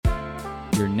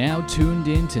You're now tuned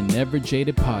in to Never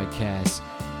Jaded Podcast,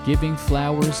 giving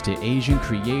flowers to Asian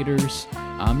creators.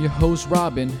 I'm your host,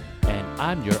 Robin. And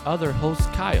I'm your other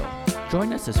host, Kyle.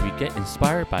 Join us as we get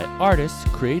inspired by artists,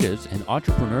 creatives, and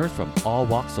entrepreneurs from all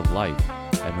walks of life.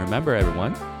 And remember,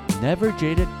 everyone, never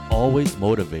jaded, always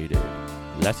motivated.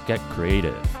 Let's get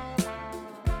creative.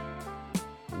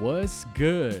 What's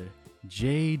good,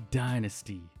 Jade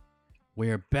Dynasty?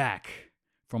 We're back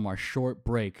from our short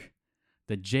break.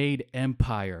 The Jade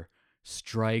Empire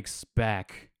strikes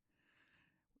back.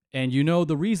 And you know,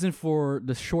 the reason for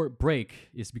the short break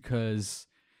is because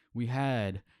we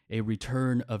had a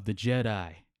return of the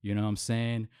Jedi. You know what I'm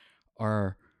saying?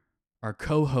 Our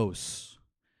co-host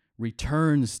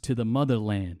returns to the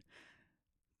motherland,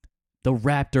 the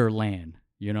Raptor land.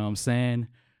 You know what I'm saying?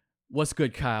 What's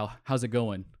good, Kyle? How's it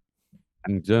going?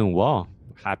 I'm doing well.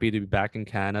 Happy to be back in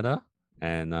Canada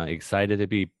and excited to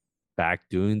be back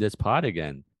doing this pod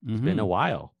again. It's been a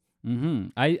while.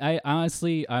 I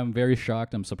honestly, I'm very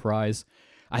shocked. I'm surprised.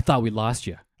 I thought we lost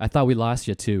you. I thought we lost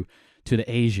you to the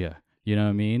Asia. You know what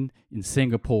I mean? In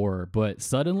Singapore. But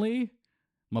suddenly,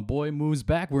 my boy moves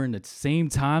back. We're in the same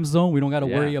time zone. We don't got to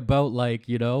worry about like,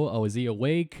 you know, oh, is he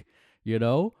awake? You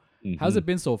know? How's it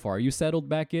been so far? Are you settled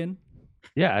back in?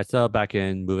 Yeah, I settled back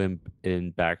in, moving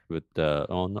in back with the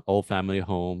old family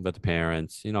home with the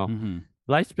parents. You know,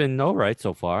 life's been all right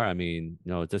so far. I mean,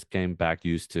 you know, just getting back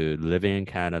used to living in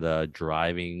Canada,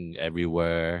 driving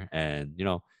everywhere, and you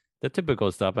know, the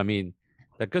typical stuff. I mean,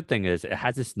 the good thing is it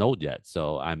hasn't snowed yet,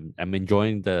 so I'm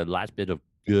enjoying the last bit of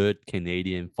good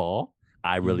Canadian fall.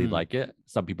 I really like it.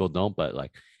 Some people don't, but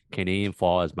like Canadian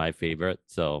fall is my favorite.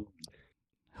 So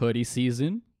hoodie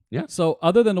season. Yeah. So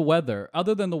other than the weather,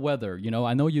 you know,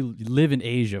 I know you live in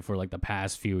Asia for like the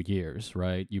past few years,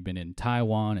 right? You've been in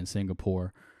Taiwan and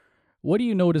Singapore. What do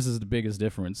you notice is the biggest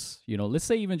difference? You know, let's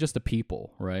say even just the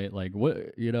people, right? Like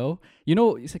what, you know,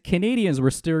 Canadians were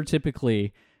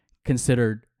stereotypically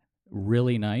considered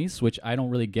really nice, which I don't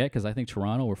really get because I think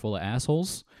Toronto we're full of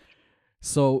assholes.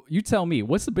 So you tell me,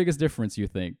 what's the biggest difference you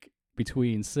think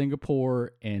between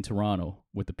Singapore and Toronto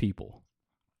with the people?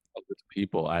 With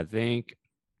people, I think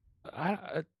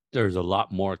there's a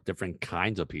lot more different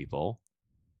kinds of people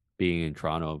being in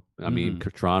Toronto. I mean,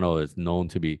 Toronto is known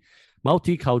to be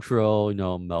multicultural,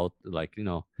 you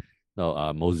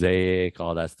know, mosaic,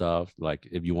 all that stuff. Like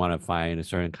if you want to find a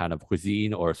certain kind of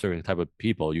cuisine or a certain type of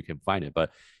people, you can find it. But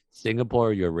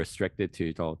Singapore, you're restricted to,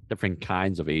 you know, different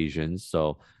kinds of Asians,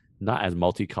 so not as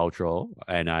multicultural.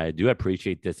 And I do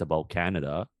appreciate this about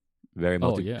Canada, very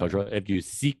multicultural. If you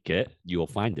seek it, you will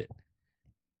find it.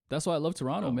 That's why I love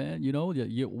Toronto, man. You know,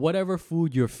 whatever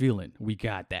food you're feeling, we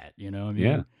got that. You know what I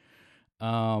mean?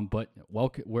 Yeah. But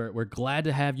we're glad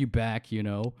to have you back. You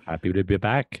know, happy to be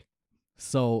back.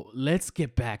 So let's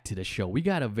get back to the show. We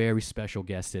got a very special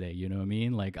guest today. You know what I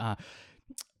mean? Like,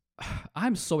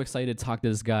 I'm so excited to talk to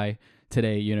this guy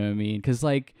today. You know what I mean? Because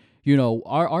like, you know,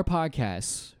 our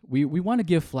podcast, we want to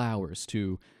give flowers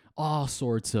to all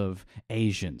sorts of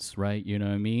Asians, right? You know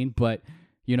what I mean? But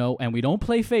you know, and we don't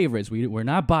play favorites. We're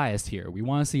not biased here. We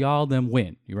want to see all of them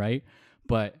win, right?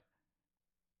 But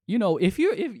you know, if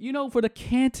you know, for the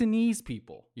Cantonese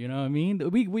people, you know what I mean?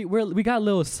 We got a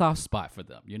little soft spot for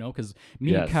them, you know, because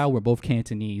me and Kyle were both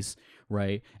Cantonese,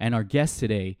 right? And our guest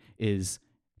today is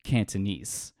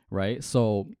Cantonese, right?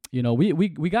 So you know,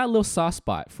 we got a little soft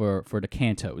spot for the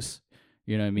Cantos,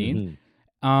 you know what I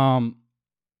mean?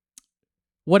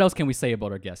 What else can we say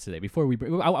about our guest today? Before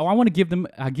I want to give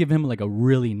him like a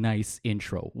really nice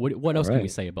intro. What else can we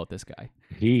say about this guy?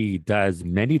 He does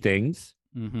many things.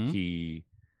 He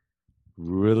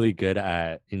really good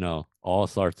at, you know, all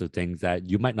sorts of things that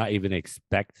you might not even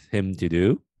expect him to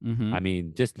do. I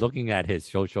mean, just looking at his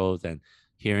socials and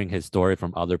hearing his story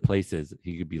from other places,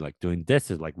 he could be like doing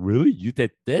this. Is like, really? You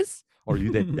did this or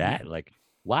you did that? Like,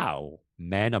 wow,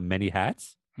 man of many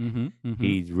hats.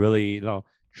 He's really, you know,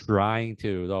 trying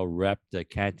to rep the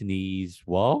Cantonese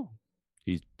well.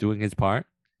 He's doing his part,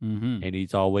 and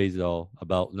he's always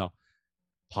about, you know,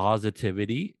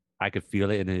 positivity. I could feel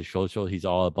it in his social. He's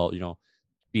all about, you know,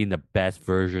 being the best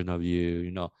version of you.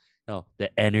 You know, the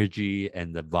energy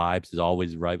and the vibes is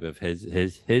always right with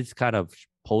his kind of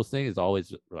posting is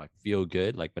always like feel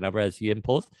good. Like whenever I see him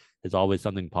post, it's always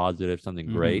something positive, something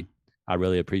great. I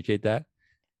really appreciate that,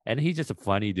 and he's just a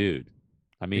funny dude.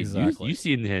 I mean, you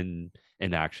seen him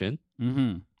in action.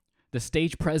 The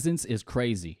stage presence is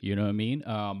crazy. You know what I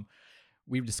mean?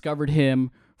 We've discovered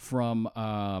him from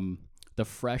the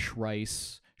Fresh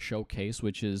Rice Showcase,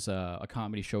 which is a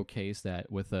comedy showcase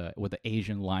that with the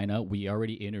Asian lineup. We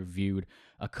already interviewed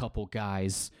a couple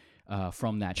guys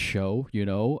from that show. You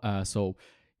know, so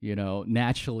you know,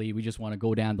 naturally we just want to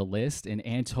go down the list, and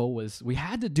Anto we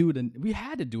had to do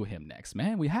him next,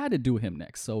 man. We had to do him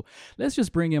next. So let's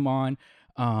just bring him on.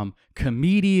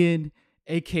 Comedian,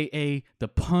 aka the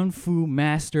Pun Fu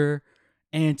Master,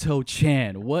 Anto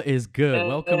Chan. What is good?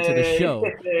 Welcome to the show.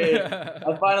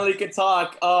 I finally could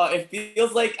talk. It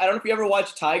feels like, I don't know if you ever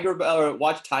watch Tiger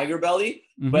Belly,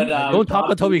 but don't talk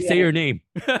until we say your name.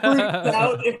 Freaks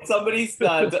out if somebody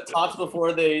talks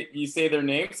before you say their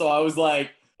name. So I was like,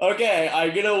 okay,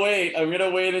 I'm gonna wait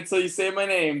until you say my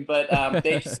name. But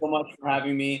thank you so much for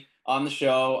having me on the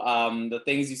show. The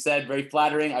things you said, very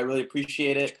flattering. I really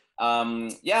appreciate it.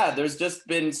 There's just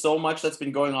been so much that's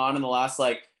been going on in the last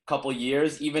couple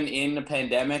years. Even in the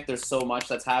pandemic, there's so much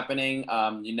that's happening.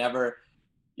 You never,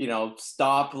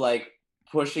 stop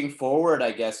pushing forward,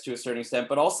 I guess, to a certain extent.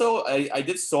 But also, I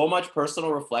did so much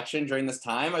personal reflection during this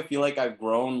time. I feel like I've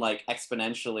grown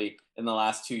exponentially in the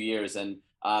last 2 years, and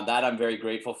that I'm very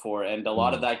grateful for. And a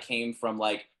lot of that came from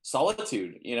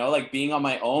solitude, being on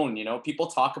my own. People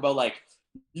talk about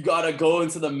you gotta go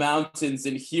into the mountains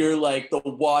and hear the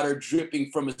water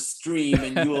dripping from a stream,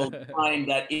 and you will find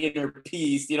that inner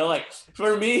peace.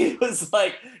 For me, it was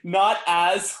not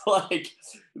as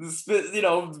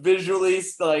visually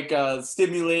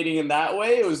stimulating in that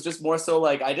way. It was just more so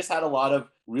I just had a lot of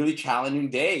really challenging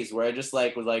days where I just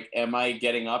was am I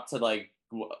getting up to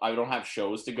I don't have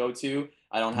shows to go to.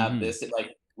 I don't have this.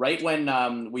 Right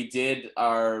when we did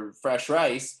our Fresh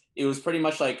Rice, it was pretty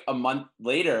much a month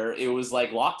later, it was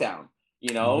lockdown,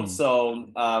 So,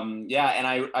 and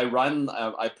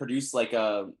I produce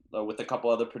with a couple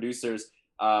other producers,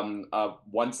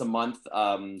 once a month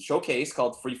showcase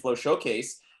called Free Flow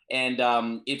Showcase.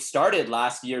 And it started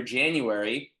last year,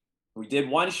 January. We did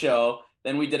one show,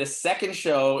 then we did a second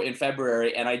show in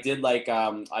February. And I did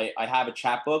I have a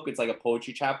chapbook. It's a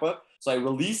poetry chapbook. So I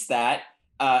released that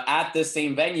at the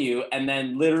same venue, and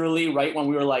then literally right when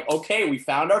we were okay, we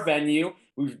found our venue,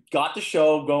 we've got the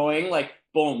show going,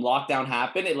 boom, lockdown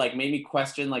happened. It made me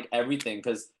question everything,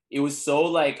 because it was so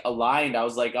aligned. I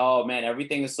was oh man,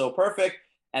 everything is so perfect,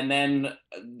 and then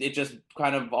it just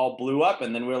kind of all blew up,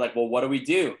 and then we were well, what do we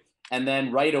do? And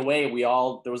then right away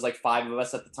there was 5 of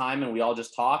us at the time, and we all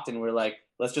just talked, and we were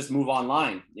let's just move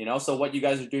online, So what you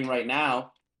guys are doing right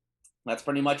now, that's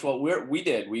pretty much what we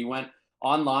did. We went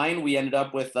online. We ended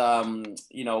up with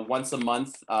once a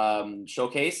month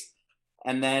showcase,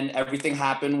 and then everything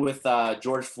happened with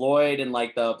George Floyd and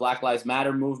the Black Lives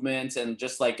Matter movement, and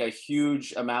just a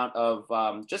huge amount of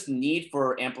just need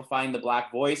for amplifying the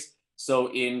Black voice.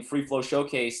 So in Free Flow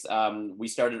Showcase, we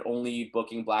started only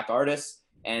booking Black artists,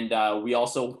 and we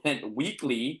also went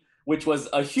weekly, which was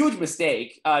a huge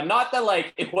mistake. Not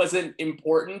that it wasn't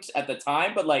important at the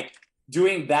time, but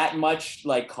doing that much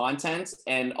content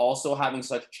and also having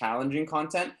such challenging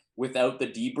content without the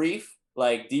debrief,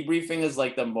 debriefing is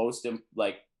the most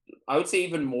I would say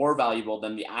even more valuable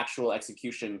than the actual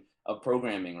execution of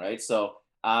programming, right? So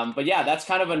but yeah, that's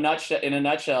kind of in a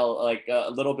nutshell a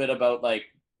little bit about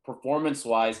performance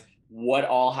wise what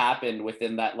all happened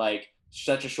within that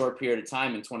such a short period of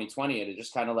time in 2020. And it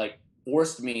just kind of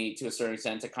forced me to a certain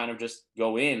extent to kind of just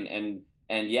go in,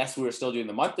 and yes, we were still doing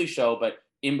the monthly show, but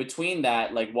in between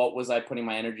that, what was I putting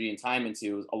my energy and time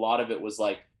into? A lot of it was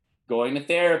going to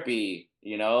therapy,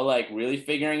 really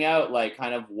figuring out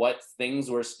kind of what things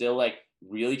were still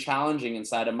really challenging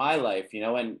inside of my life,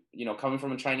 and, coming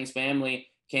from a Chinese family,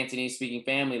 Cantonese speaking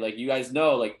family, you guys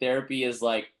know, therapy is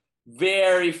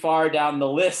very far down the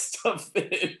list of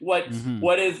what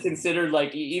is considered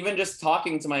even just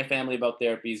talking to my family about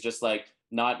therapy is just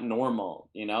not normal,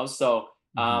 So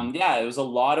it was a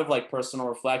lot of personal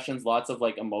reflections, lots of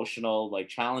emotional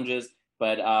challenges.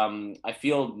 But I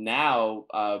feel now,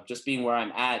 just being where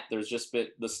I'm at, there's just been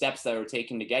the steps that were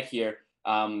taken to get here.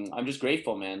 I'm just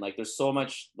grateful, man. There's so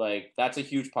much, that's a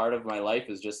huge part of my life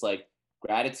is just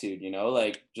gratitude,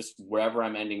 just wherever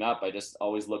I'm ending up, I just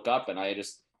always look up, and I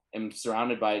just am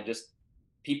surrounded by just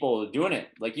people doing it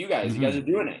you guys. You guys are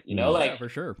doing it, yeah, for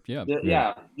sure. Yeah,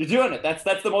 you're doing it. That's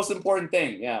the most important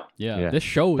thing. Yeah. This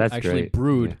show actually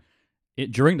brewed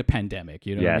it during the pandemic,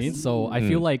 what I mean? So I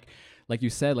feel like you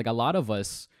said, a lot of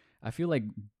us, I feel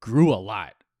grew a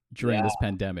lot during this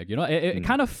pandemic. It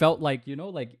kind of felt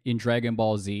in Dragon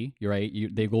Ball Z, right?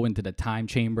 They go into the time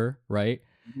chamber, right?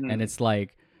 And it's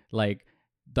like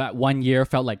that 1 year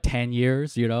felt 10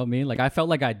 years, you know what I mean? I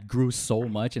felt I grew so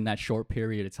much in that short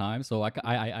period of time. So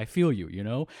I feel you,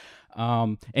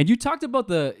 and you talked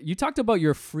about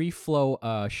your Free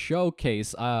Flow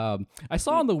showcase. I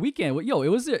saw on the weekend.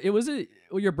 It was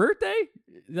your birthday?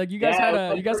 You guys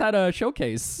had a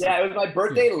showcase. Yeah, it was my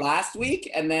birthday last week,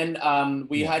 and then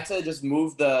we had to just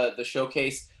move the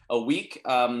showcase a week.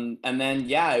 And then,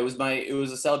 yeah, it was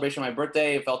a celebration of my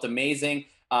birthday. It felt amazing.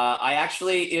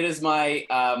 It is my,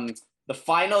 the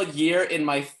final year in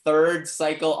my third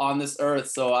cycle on this earth.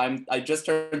 So I just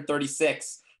turned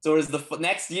 36. So it was the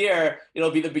next year, it'll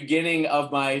be the beginning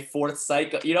of my fourth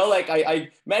cycle. You know, like I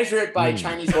measure it by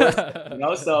Chinese horoscope, you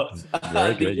know, so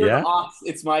Very good, year yeah. of ox,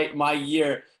 it's my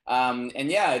year.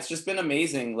 And yeah, it's just been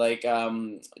amazing. Like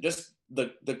just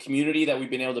the community that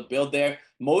we've been able to build there,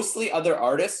 mostly other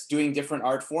artists doing different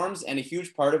art forms. And a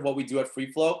huge part of what we do at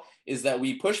Free Flow is that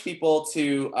we push people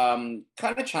to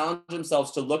kind of challenge themselves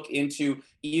to look into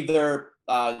either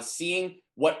seeing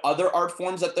what other art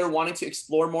forms that they're wanting to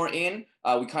explore more in.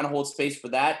 We kind of hold space for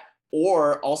that.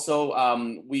 Or also,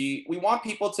 we want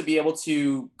people to be able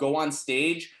to go on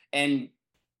stage and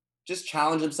just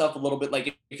challenge themselves a little bit.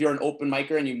 Like if you're an open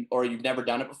micer and you've never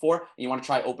done it before and you want to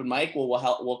try open mic, well,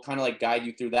 we'll kind of like guide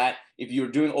you through that. If you're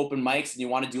doing open mics and you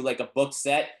want to do like a book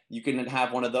set, you can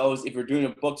have one of those. If you're doing a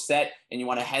book set and you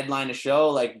want to headline a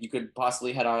show, like you could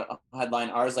possibly headline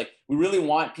ours. Like we really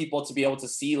want people to be able to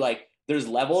see like there's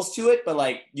levels to it, but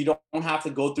like you don't have to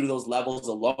go through those levels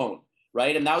alone.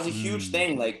 Right. And that was a huge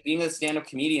thing. Like being a stand-up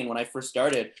comedian, when I first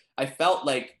started, I felt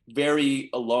like very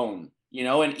alone, you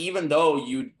know, and even though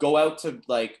you'd go out to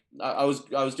like, I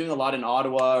was doing a lot in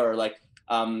Ottawa or like,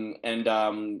 and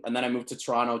then I moved to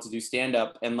Toronto to do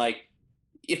stand-up, and like,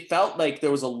 it felt like there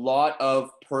was a lot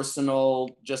of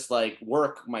personal, just like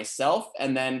work myself.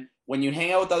 And then when you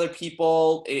hang out with other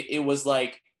people, it was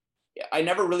like, I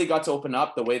never really got to open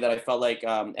up the way that I felt like,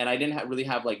 and I didn't really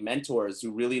have like mentors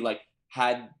who really like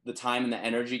had the time and the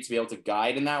energy to be able to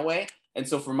guide in that way. And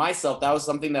so for myself, that was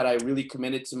something that I really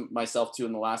committed to myself to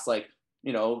in the last like,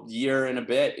 you know, year and a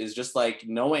bit, is just like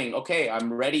knowing, okay,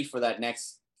 I'm ready for that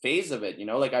next phase of it. You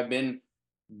know, like I've been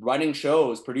running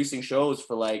shows, producing shows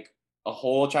for like a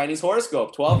whole Chinese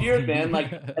horoscope, 12 years, man.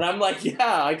 Like, and I'm like, yeah,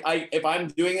 I if I'm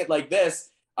doing it like this,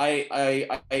 I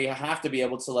have to be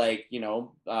able to like, you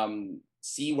know,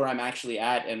 see where I'm actually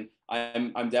at. And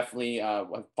I'm definitely I've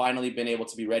finally been able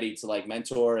to be ready to like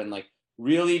mentor and like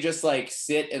really just like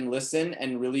sit and listen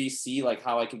and really see like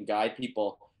how I can guide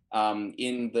people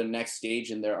in the next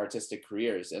stage in their artistic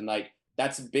careers. And like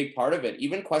that's a big part of it.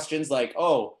 Even questions like,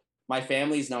 oh, my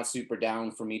family's not super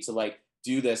down for me to like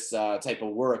do this type of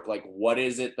work. Like, what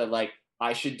is it that like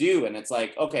I should do? And it's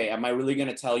like, okay, am I really going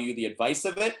to tell you the advice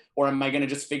of it? Or am I going to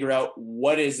just figure out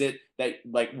what is it that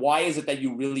like, why is it that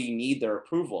you really need their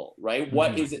approval, right? Mm-hmm.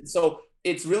 What is it? So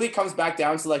it really comes back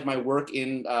down to like my work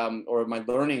in, or my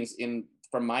learnings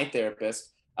from my therapist,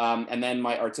 and then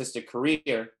my artistic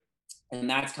career. And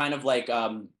that's kind of like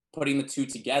putting the two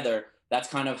together. That's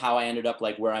kind of how I ended up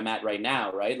like where I'm at right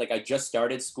now, right? Like I just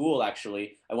started school,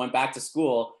 actually. I went back to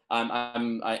school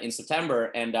I'm in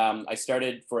September, and I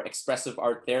started for expressive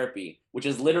art therapy, which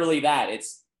is literally that.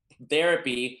 It's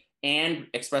therapy and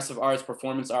expressive arts,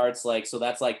 performance arts. Like, so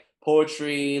that's like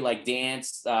poetry, like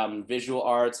dance, visual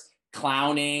arts,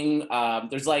 clowning.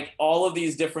 There's like all of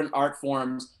these different art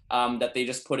forms that they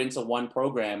just put into one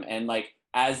program. And like,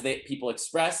 as people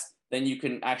express, then you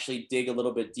can actually dig a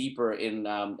little bit deeper in,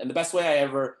 and the best way I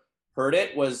ever heard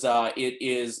it was it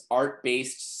is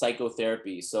art-based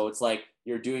psychotherapy. So it's like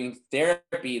you're doing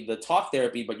therapy, the talk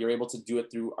therapy, but you're able to do it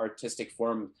through artistic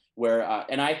form where,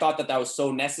 and I thought that was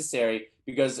so necessary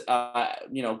because,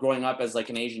 you know, growing up as like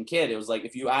an Asian kid, it was like,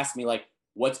 if you ask me like,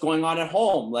 what's going on at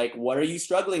home? Like, what are you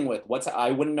struggling with?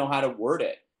 I wouldn't know how to word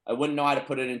it. I wouldn't know how to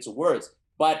put it into words,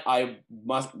 but I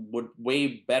would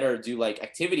way better do like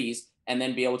activities and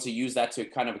then be able to use that to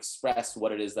kind of express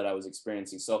what it is that I was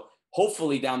experiencing. So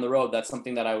hopefully down the road, that's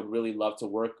something that I would really love to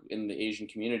work in the Asian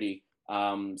community.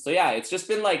 So yeah, it's just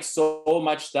been like so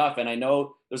much stuff. And I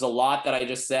know there's a lot that I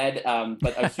just said,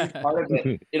 but a huge part of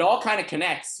it, it all kind of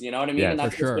connects, you know what I mean? Yeah, and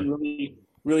that's what's been really,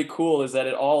 really cool, is that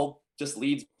it all just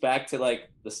leads back to like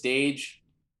the stage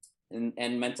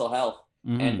and mental health.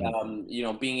 Mm-hmm. And you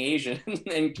know, being Asian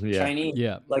and Chinese,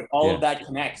 like all of that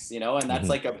connects, you know, and that's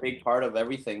like a big part of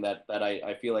everything that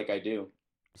I feel like I do.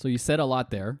 So you said a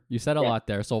lot there.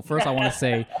 So first I want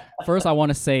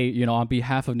to say, you know, on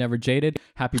behalf of Never Jaded,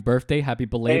 happy birthday, happy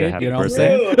belated. Happy you know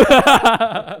birthday. what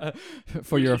I'm saying?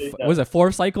 For your, was it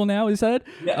fourth cycle now? You said?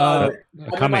 Yeah,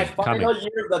 my final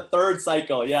year of the third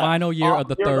cycle. Yeah, final year of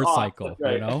the third cycle.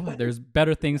 Right. You know, there's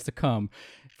better things to come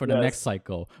for the next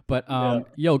cycle. But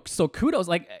so kudos.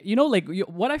 Like, you know, like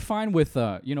what I find with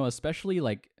you know, especially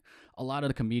like a lot of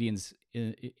the comedians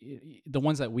the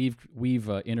ones that we've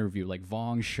interviewed, like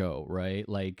Vong Show, right?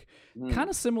 Like kind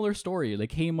of similar story. They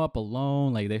came up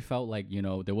alone. Like they felt like, you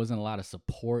know, there wasn't a lot of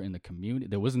support in the community.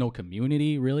 There was no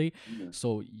community really.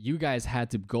 So you guys had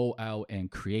to go out and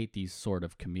create these sort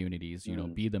of communities, you know,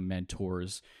 be the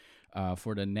mentors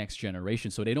for the next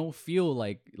generation, so they don't feel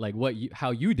like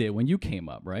how you did when you came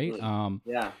up, right?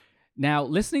 Yeah. Now,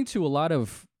 listening to a lot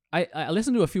of I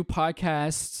listened to a few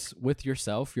podcasts with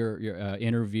yourself, your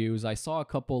interviews. I saw a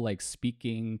couple like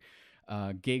speaking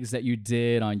gigs that you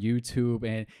did on YouTube,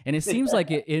 and it seems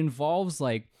like it involves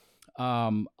like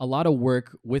a lot of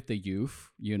work with the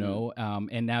youth, you know.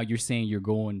 And now you're saying you're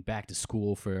going back to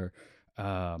school for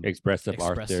expressive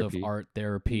art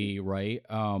therapy, right?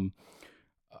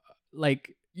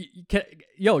 Like,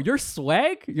 your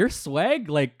swag,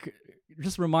 like,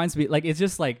 just reminds me, like, it's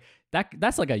just like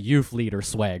that's like a youth leader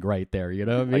swag right there, you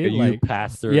know what I mean? Like a youth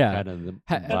pastor kind of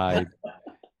vibe.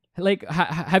 Like,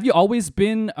 have you always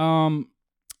been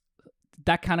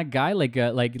that kind of guy,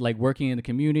 like working in the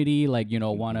community, like, you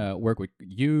know, want to work with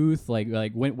youth,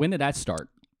 like when did that start?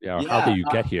 Yeah, how did you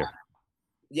get here?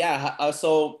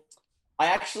 So I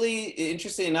actually,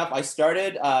 interesting enough, I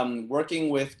started working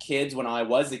with kids when I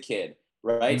was a kid,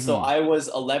 right? So I was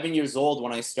 11 years old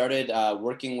when I started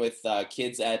working with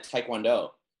kids at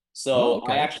Taekwondo. So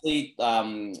I actually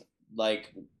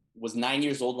was 9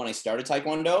 years old when I started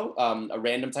Taekwondo. A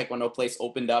random Taekwondo place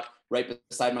opened up right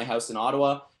beside my house in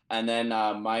Ottawa. And then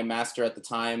my master at the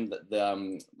time,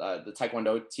 the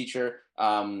Taekwondo teacher,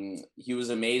 he was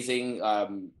amazing,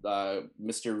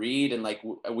 Mr. Reed. And like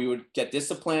we would get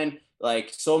disciplined,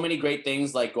 like so many great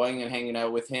things, like going and hanging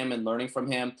out with him and learning from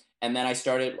him. And then I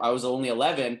was only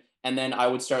 11, and then I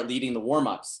would start leading the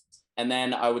warm-ups. And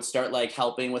then I would start like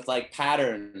helping with like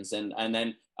patterns and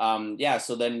then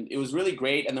so then it was really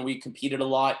great. And then we competed a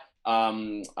lot.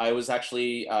 I was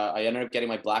actually I ended up getting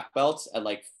my black belt at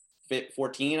like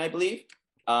 14, I believe.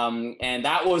 And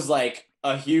that was like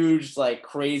a huge, like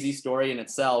crazy story in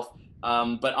itself.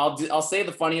 But I'll say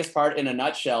the funniest part in a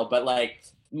nutshell. But like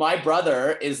my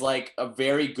brother is like a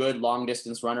very good long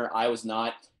distance runner. I was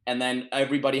not. And then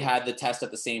everybody had the test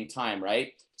at the same time,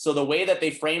 right? So the way that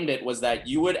they framed it was that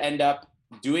you would end up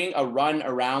doing a run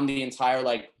around the entire,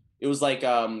 like, it was like,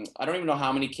 I don't even know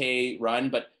how many K run,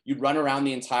 but you'd run around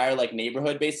the entire like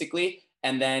neighborhood basically.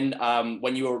 And then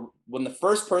when the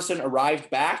first person arrived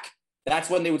back,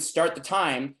 that's when they would start the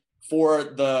time for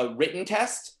the written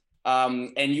test.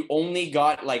 And you only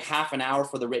got like half an hour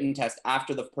for the written test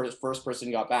after the first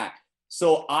person got back.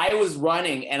 So I was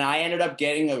running and I ended up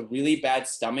getting a really bad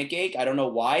stomach ache. I don't know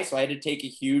why. So I had to take a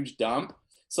huge dump.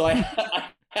 So I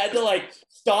had to like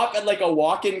stop at like a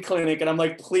walk-in clinic, and I'm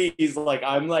like, please, like,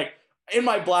 I'm like in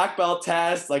my black belt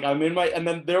test, like and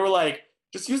then they were like,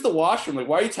 just use the washroom. Like,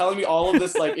 why are you telling me all of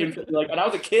this? Like, like, and I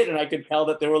was a kid and I could tell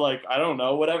that they were like, I don't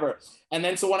know, whatever. And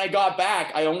then, so when I got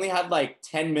back, I only had like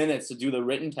 10 minutes to do the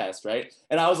written test. Right.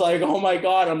 And I was like, oh my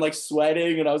God, I'm like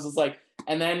sweating. And I was just like,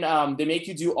 and then they make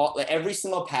you do every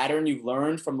single pattern you've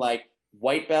learned from like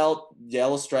white belt,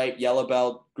 yellow stripe, yellow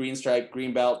belt, green stripe,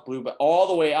 green belt, blue belt, all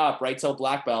the way up, right, till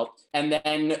black belt. And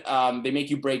then they make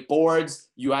you break boards.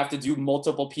 You have to do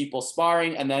multiple people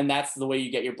sparring. And then that's the way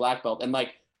you get your black belt. And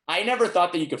like, I never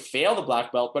thought that you could fail the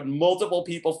black belt, but multiple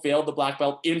people failed the black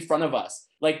belt in front of us.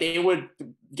 Like, they would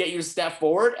get you to step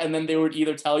forward and then they would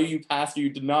either tell you you passed or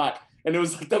you did not. And it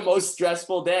was like the most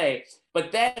stressful day.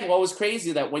 But then what was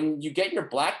crazy, that when you get your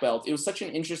black belt, it was such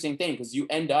an interesting thing, because you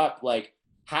end up like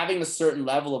having a certain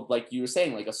level of, like you were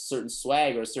saying, like a certain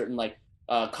swag or a certain like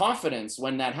confidence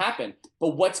when that happened.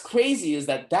 But what's crazy is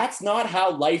that that's not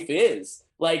how life is.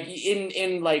 Like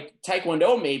in like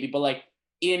Taekwondo maybe, but like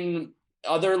in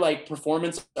other like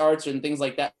performance arts and things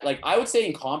like that. Like, I would say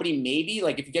in comedy, maybe,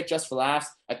 like if you get just for laughs,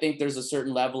 I think there's a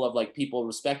certain level of like people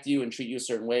respect you and treat you a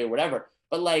certain way or whatever.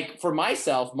 But like for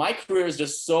myself, my career is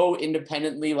just so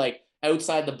independently like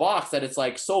outside the box that it's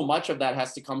like so much of that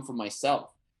has to come from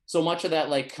myself. So much of that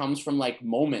like comes from like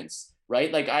moments,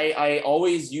 right? Like I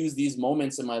always use these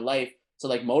moments in my life to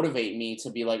like motivate me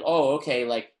to be like, oh, okay,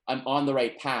 like I'm on the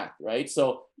right path, right?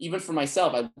 So even for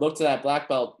myself, I looked to that black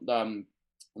belt,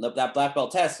 that black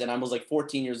belt test, and I was like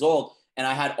 14 years old, and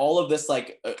I had all of this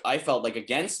like I felt like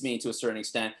against me to a certain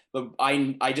extent, but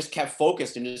I just kept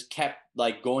focused and just kept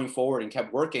like going forward and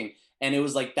kept working. And it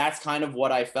was like, that's kind of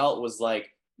what I felt was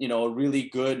like, you know, a really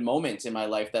good moment in my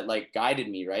life that like guided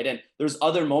me, right? And there's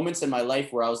other moments in my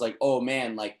life where I was like, oh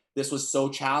man, like this was so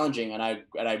challenging, and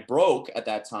I broke at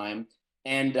that time.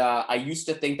 And I used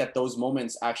to think that those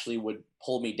moments actually would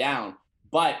pull me down.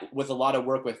 But with a lot of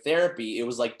work with therapy, it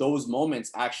was like those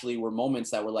moments actually were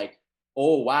moments that were like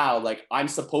oh, wow, like I'm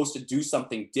supposed to do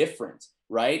something different,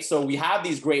 right? So we have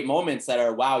these great moments that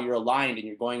are, wow, you're aligned and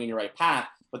you're going in your right path.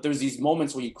 But there's these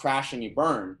moments where you crash and you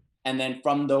burn. And then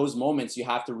from those moments, you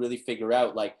have to really figure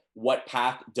out like what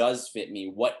path does fit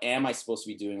me? What am I supposed to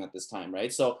be doing at this time,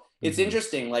 right? So it's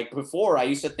interesting. Like before, I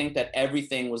used to think that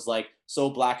everything was like so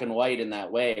black and white in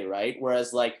that way, right?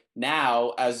 Whereas like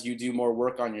now, as you do more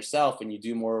work on yourself and you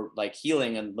do more like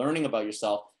healing and learning about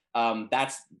yourself,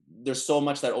 that's there's so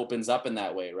much that opens up in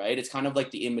that way, right? It's kind of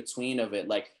like the in between of it,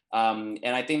 like and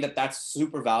I think that that's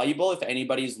super valuable if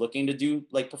anybody's looking to do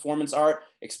like performance art,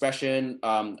 expression,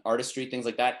 artistry, things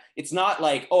like that. It's not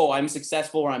like, oh, I'm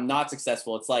successful or I'm not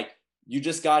successful. It's like you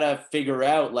just gotta figure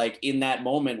out like in that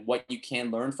moment what you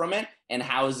can learn from it and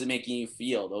how is it making you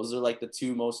feel. Those are like the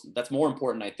two most, that's more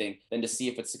important, I think, than to see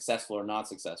if it's successful or not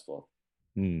successful.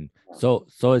 So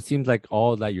it seems like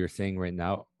all that you're saying right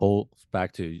now goes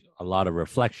back to a lot of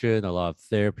reflection, a lot of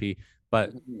therapy.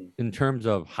 But in terms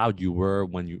of how you were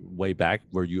when you way back,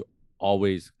 were you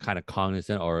always kind of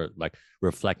cognizant or like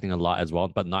reflecting a lot as well,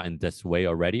 but not in this way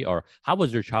already? Or how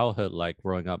was your childhood like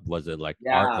growing up? Was it like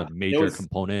art a major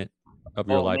component of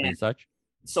your life and such?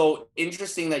 So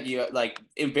interesting that you like,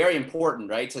 very important,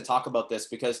 right, to talk about this,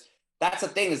 because that's the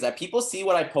thing, is that people see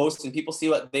what I post and people see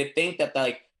what they think that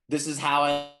like this is how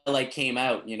I like came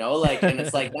out, you know, like, and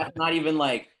it's like that's not even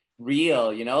like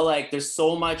real, you know, like there's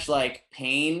so much like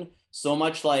pain, so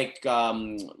much like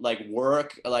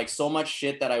work, like so much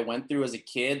shit that I went through as a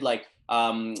kid, like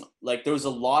there was a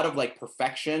lot of like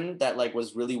perfection that like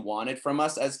was really wanted from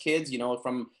us as kids, you know,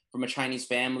 from a Chinese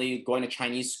family, going to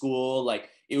Chinese school, like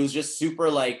it was just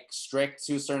super like strict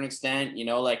to a certain extent, you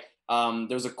know, like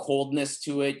there's a coldness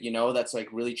to it, you know, that's like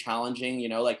really challenging, you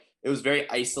know, like it was very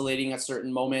isolating at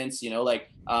certain moments, you know, like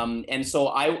and so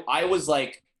I was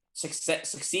like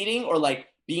succeeding or like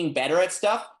being better at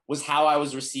stuff was how I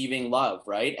was receiving love,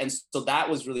 right? And so that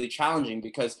was really challenging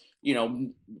because, you know,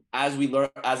 as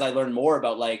I learned more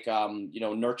about like you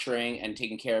know, nurturing and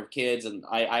taking care of kids, and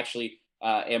I actually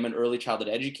am an early childhood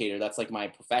educator. That's like my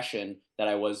profession that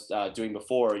I was doing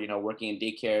before, you know, working in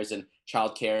daycares and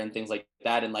childcare and things like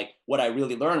that. And like what I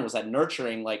really learned was that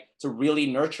nurturing, like to really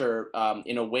nurture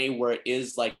in a way where it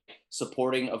is like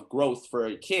supporting of growth for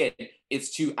a kid,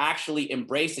 is to actually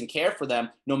embrace and care for them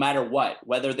no matter what,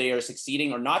 whether they are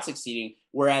succeeding or not succeeding.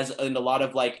 Whereas in a lot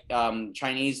of like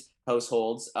Chinese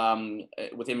households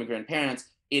with immigrant parents,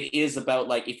 it is about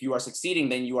like if you are succeeding,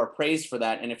 then you are praised for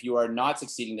that, and if you are not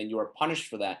succeeding, then you are punished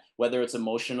for that, whether it's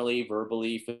emotionally,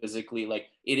 verbally, physically. Like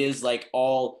it is like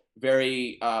all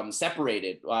very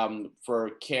separated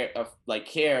for care, like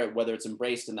care, whether it's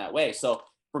embraced in that way. So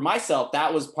for myself,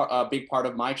 that was a big part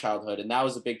of my childhood, and that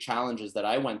was the big challenges that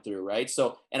I went through, right?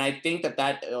 So, and I think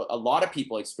that a lot of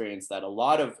people experience that, a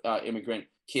lot of immigrant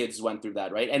kids went through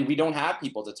that, right? And we don't have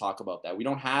people to talk about that. We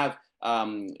don't have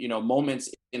you know, moments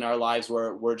in our lives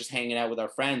where we're just hanging out with our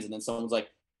friends, and then someone's like,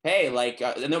 hey, like,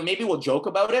 and then maybe we'll joke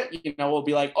about it, you know, we'll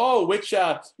be like, oh, which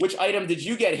item did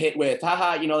you get hit with,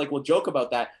 haha, you know, like we'll joke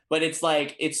about that. But it's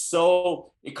like,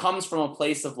 it comes from a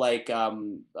place of like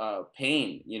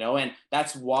pain, you know. And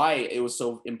that's why it was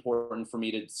so important for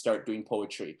me to start doing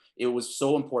poetry. It was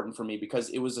so important for me because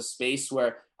it was a space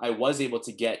where I was able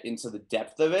to get into the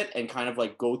depth of it and kind of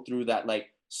like go through that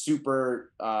like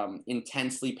super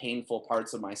intensely painful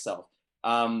parts of myself.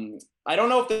 I don't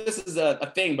know if this is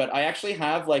a thing, but I actually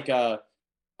have like a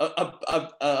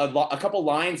couple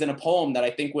lines in a poem that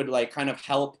I think would like kind of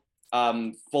help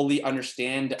fully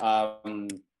understand,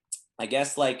 I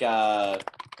guess like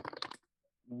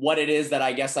what it is that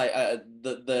I guess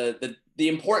the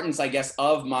importance, I guess,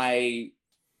 of my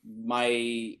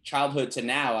childhood to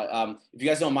now. If you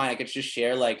guys don't mind, I could just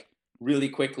share like really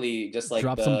quickly, just like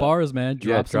drop some bars, man.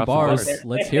 Drop some bars.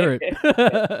 Let's hear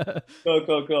it.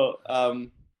 Cool.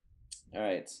 All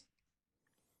right.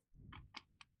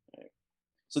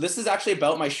 So this is actually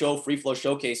about my show, Free Flow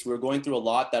Showcase. We were going through a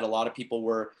lot that a lot of people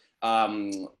were,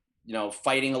 you know,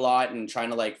 fighting a lot and trying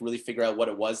to like really figure out what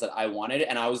it was that I wanted.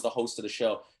 And I was the host of the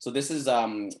show. So this is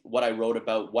what I wrote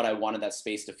about what I wanted that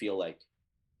space to feel like.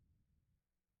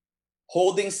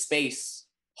 Holding space,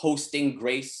 hosting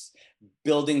grace,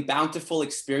 building bountiful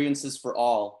experiences for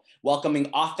all, welcoming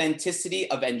authenticity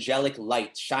of angelic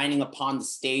light, shining upon the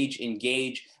stage,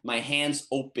 engage, my hands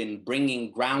open, bringing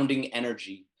grounding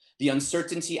energy. The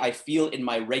uncertainty I feel in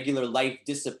my regular life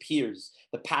disappears.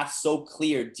 The path so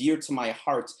clear, dear to my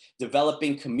heart,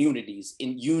 developing communities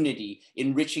in unity,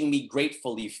 enriching me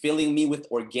gratefully, filling me with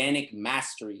organic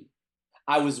mastery.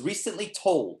 I was recently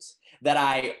told that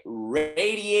I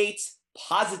radiate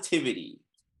positivity.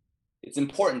 It's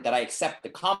important that I accept the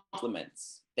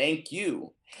compliments. Thank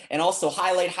you. And also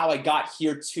highlight how I got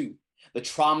here too. The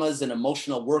traumas and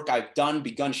emotional work I've done,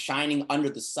 begun shining under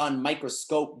the sun,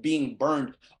 microscope, being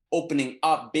burned, opening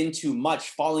up, been too much,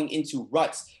 falling into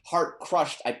ruts, heart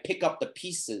crushed. I pick up the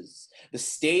pieces. The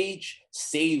stage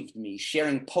saved me,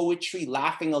 sharing poetry,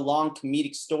 laughing along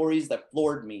comedic stories that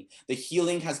floored me. The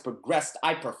healing has progressed.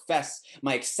 I profess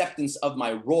my acceptance of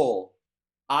my role.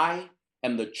 I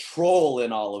am the troll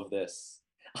in all of this.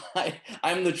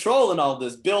 I'm the troll in all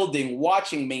this, building,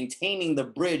 watching, maintaining the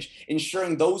bridge,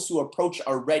 ensuring those who approach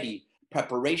are ready.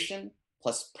 Preparation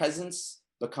plus presence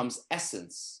becomes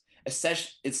essence.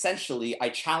 Essentially, I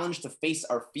challenge to face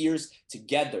our fears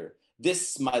together.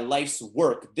 This is my life's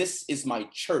work. This is my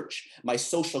church, my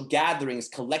social gatherings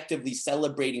collectively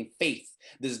celebrating faith.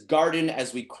 This garden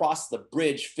as we cross the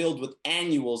bridge filled with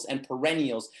annuals and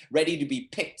perennials, ready to be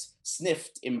picked,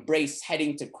 sniffed, embraced,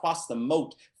 heading to cross the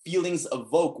moat. Feelings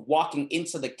evoke, walking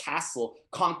into the castle,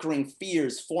 conquering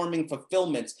fears, forming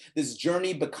fulfillment. This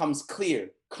journey becomes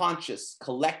clear, conscious,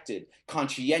 collected,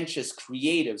 conscientious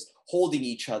creatives, holding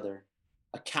each other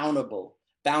accountable,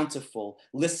 bountiful,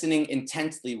 listening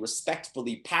intently,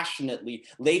 respectfully, passionately,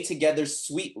 lay together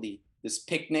sweetly. This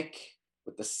picnic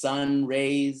with the sun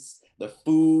rays, the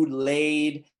food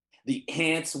laid, the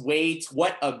ants wait.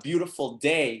 What a beautiful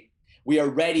day. We are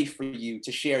ready for you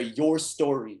to share your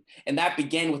story. And that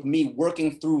began with me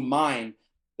working through mine.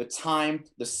 The time,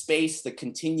 the space, the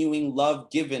continuing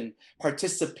love given,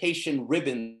 participation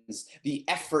ribbons, the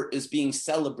effort is being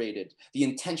celebrated, the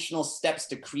intentional steps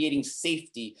to creating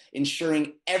safety,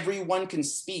 ensuring everyone can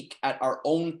speak at our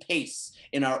own pace,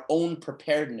 in our own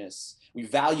preparedness. We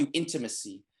value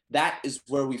intimacy. That is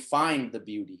where we find the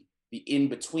beauty, the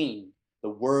in-between, the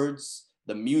words,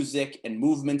 the music and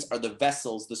movements are the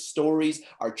vessels, the stories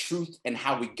are truth and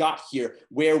how we got here,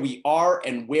 where we are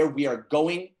and where we are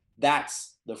going.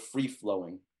 That's the free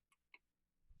flowing.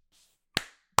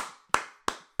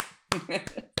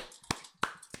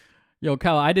 Yo,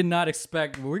 Kyle, I did not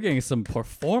expect we're getting some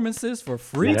performances for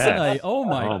free tonight. Oh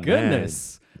my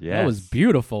goodness. Yes. That was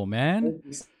beautiful, man. Thank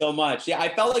you so much. Yeah,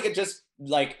 I felt like it just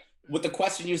like with the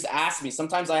question you just asked me,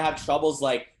 sometimes I have troubles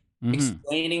like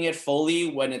explaining it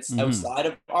fully when it's outside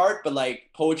of art, but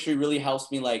like poetry really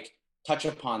helps me like touch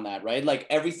upon that, right? Like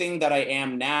everything that I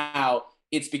am now,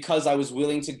 it's because I was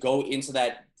willing to go into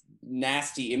that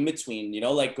nasty in between, you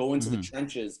know, like go into the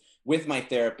trenches with my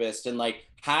therapist and like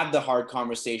have the hard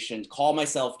conversation, call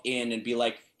myself in and be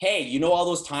like, hey, you know, all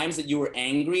those times that you were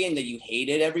angry and that you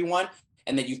hated everyone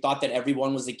and that you thought that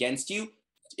everyone was against you,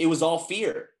 it was all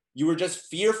fear. You were just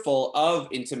fearful of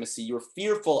intimacy. You were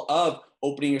fearful of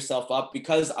opening yourself up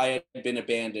because I had been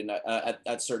abandoned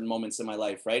at certain moments in my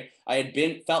life, right? I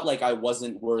had felt like I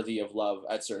wasn't worthy of love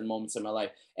at certain moments in my life.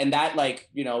 And that like,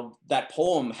 you know, that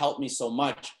poem helped me so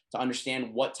much to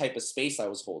understand what type of space I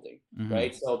was holding,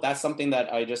 right? So that's something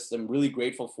that I just am really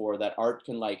grateful for, that art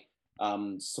can like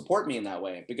support me in that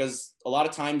way. Because a lot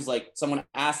of times like someone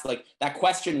asked, like that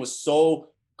question was so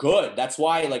good. That's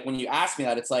why like when you ask me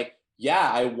that, it's like,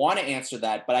 yeah, I want to answer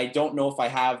that, but I don't know if I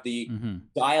have the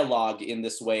dialogue in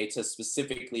this way to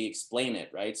specifically explain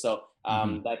it, right? So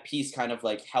that piece kind of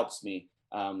like helps me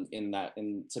in that,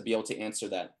 and to be able to answer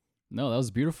that. No, that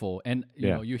was beautiful. And you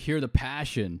know, you hear the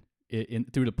passion in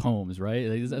through the poems, right?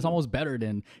 It's almost better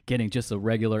than getting just a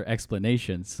regular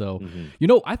explanation. So, you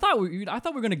know, I thought we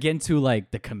were gonna get into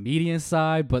like the comedian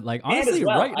side, but like honestly,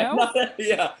 right now, like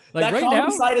that right now,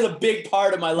 side is a big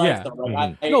part of my life. Though.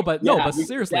 Like, but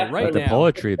seriously, right now, the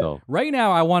poetry though. Right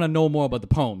now, I want to know more about the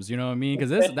poems. You know what I mean? Because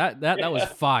that was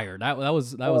fire. That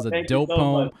was a dope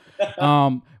poem.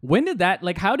 When did that,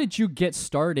 like, how did you get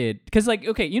started? Because like,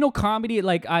 okay, you know, comedy,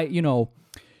 like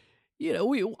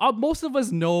most of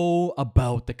us know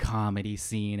about the comedy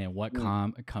scene and what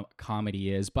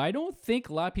comedy is, but I don't think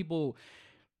a lot of people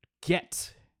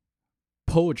get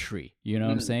poetry, you know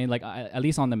what I'm saying? Like, at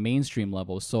least on the mainstream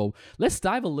level. So let's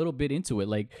dive a little bit into it.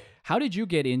 Like, how did you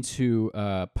get into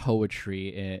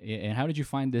poetry and how did you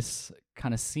find this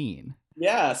kind of scene?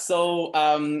 Yeah, so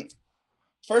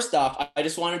first off, I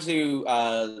just wanted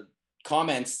to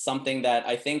comment something that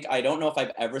I don't know if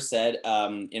I've ever said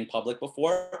in public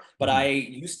before, but I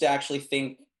used to actually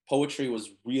think poetry was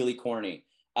really corny.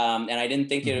 And I didn't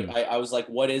think I was like,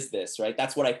 what is this, right?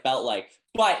 That's what I felt like.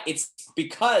 But it's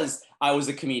because I was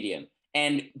a comedian.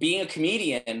 And being a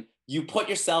comedian, you put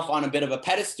yourself on a bit of a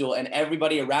pedestal and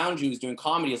everybody around you who's doing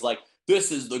comedy is like,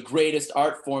 this is the greatest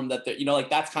art form that, you know, like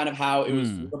that's kind of how it was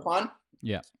viewed upon.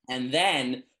 Yeah. And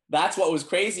then that's what was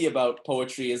crazy about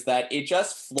poetry, is that it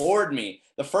just floored me.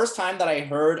 The first time that I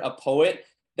heard a poet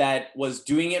that was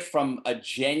doing it from a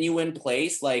genuine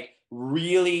place, like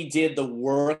really did the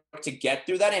work to get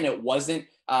through that. And it wasn't,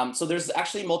 so there's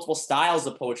actually multiple styles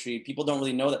of poetry. People don't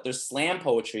really know that there's slam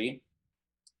poetry,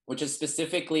 which is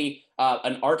specifically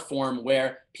an art form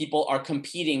where people are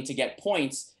competing to get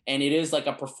points. And it is like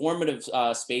a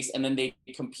performative space. And then they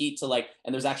compete to like,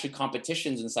 and there's actually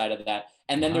competitions inside of that.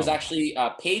 And then there's actually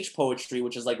page poetry,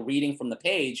 which is like reading from the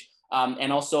page.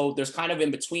 And also there's kind of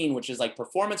in between, which is like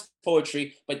performance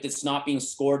poetry, but it's not being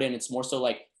scored in. It's more so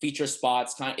like feature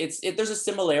spots. There's a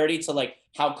similarity to like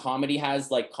how comedy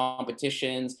has like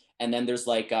competitions. And then there's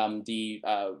like the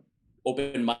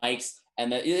open mics.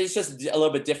 And it's just a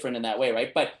little bit different in that way,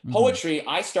 right? But poetry,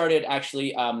 I started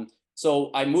actually,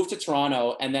 so I moved to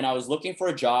Toronto and then I was looking for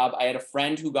a job. I had a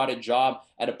friend who got a job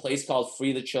at a place called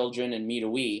Free the Children in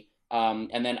Meadowee.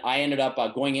 And then I ended up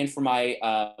going in for my,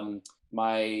 I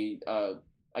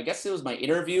guess it was my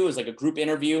interview. It was like a group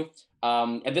interview.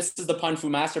 And this is the Pun Fu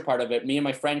Master part of it. Me and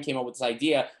my friend came up with this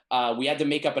idea. We had to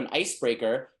make up an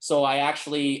icebreaker. So I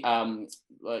actually,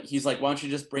 he's like, why don't you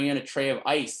just bring in a tray of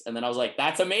ice? And then I was like,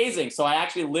 that's amazing. So I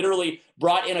actually literally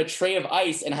brought in a tray of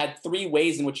ice and had 3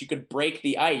 ways in which you could break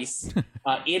the ice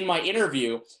in my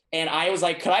interview. And I was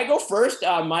like, could I go first?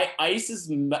 My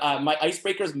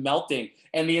icebreaker is melting.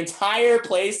 And the entire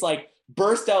place like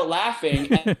burst out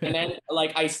laughing. And then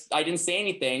like I didn't say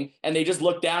anything and they just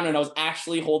looked down and I was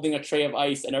actually holding a tray of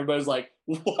ice and everybody was like,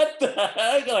 what the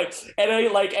heck? Like, and I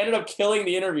like ended up killing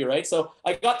the interview, right? So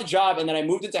I got the job and then I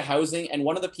moved into housing, and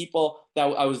one of the people that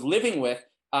I was living with,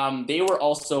 they were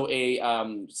also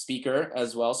a speaker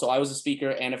as well. So I was a speaker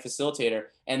and a facilitator,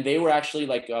 and they were actually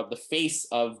like the face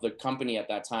of the company at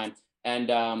that time. And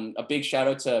a big shout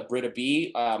out to Britta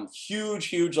B.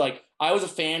 Huge, like I was a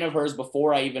fan of hers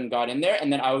before I even got in there.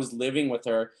 And then I was living with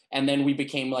her. And then we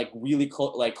became like really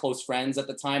close friends at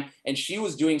the time. And she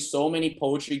was doing so many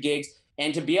poetry gigs.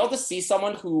 And to be able to see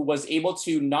someone who was able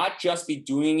to not just be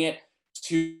doing it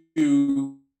to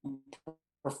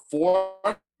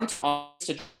perform,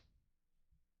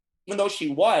 even though she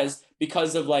was,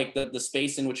 because of like the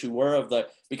space in which we were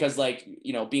because like,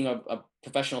 you know, being a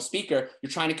professional speaker,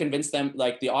 you're trying to convince them,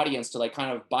 like the audience, to like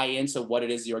kind of buy into what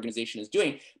it is the organization is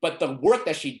doing. But the work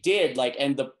that she did, like,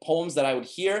 and the poems that I would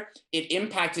hear, it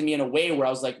impacted me in a way where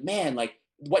I was like, man, like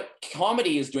what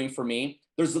comedy is doing for me,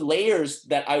 there's layers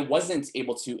that I wasn't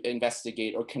able to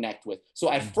investigate or connect with.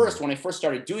 So at first, when I first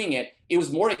started doing it, it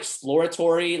was more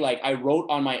exploratory. Like I wrote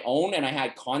on my own and I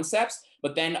had concepts,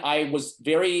 but then I was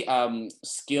very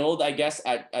skilled, I guess,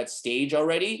 at stage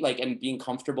already, like, and being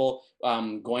comfortable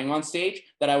going on stage,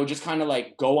 that I would just kind of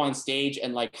like go on stage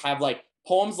and like have like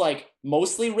poems like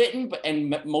mostly written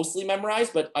and mostly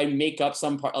memorized, but I make up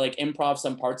some part, like improv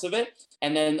some parts of it,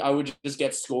 and then I would just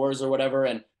get scores or whatever.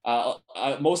 And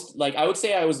most, like I would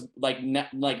say I was like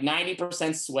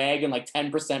 90% swag and like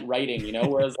 10% writing, you know,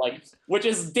 whereas like, which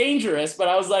is dangerous, but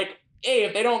I was like, hey,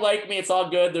 if they don't like me, it's all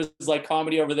good. There's like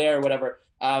comedy over there or whatever.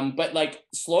 But like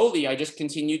slowly I just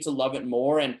continued to love it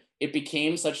more, and it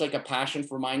became such like a passion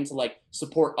for mine to like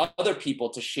support other people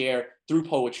to share through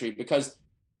poetry, because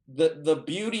the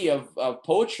beauty of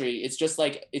poetry, it's just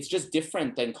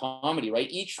different than comedy, right?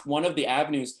 Each one of the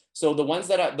avenues. So the ones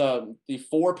that are the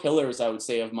 4 pillars, I would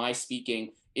say, of my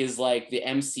speaking is like the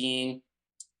emceeing,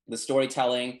 the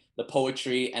storytelling, the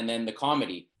poetry, and then the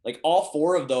comedy. Like all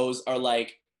 4 of those are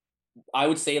like, I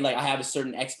would say like I have a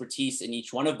certain expertise in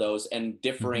each one of those, and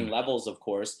differing levels, of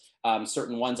course.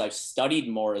 Certain ones I've studied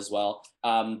more as well.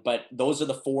 But those are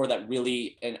the 4 that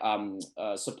really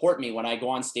support me when I go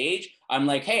on stage. I'm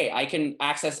like, hey, I can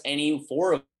access any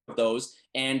 4 of those.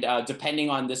 And depending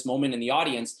on this moment in the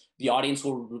audience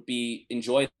will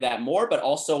enjoy that more. But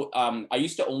also I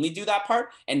used to only do that part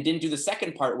and didn't do the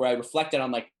second part where I reflected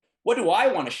on like, what do I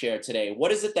want to share today?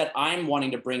 What is it that I'm wanting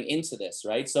to bring into this,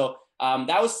 right? So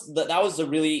that was a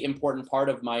really important part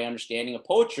of my understanding of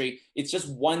poetry. It's just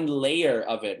one layer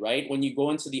of it, right? When you go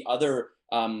into the other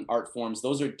art forms,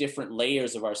 those are different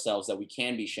layers of ourselves that we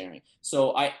can be sharing.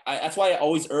 So I that's why I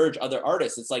always urge other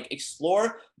artists. It's like,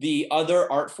 explore the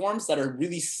other art forms that are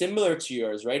really similar to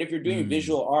yours, right? If you're doing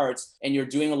visual arts and you're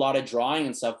doing a lot of drawing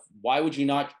and stuff, why would you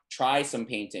not try some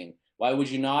painting? Why would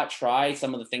you not try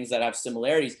some of the things that have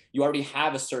similarities? You already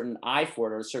have a certain eye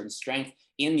for it or a certain strength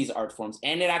in these art forms.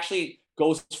 And it actually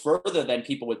goes further than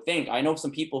people would think. I know some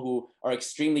people who are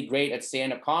extremely great at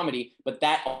stand-up comedy, but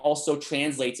that also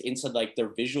translates into like their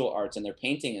visual arts and their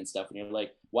painting and stuff. And you're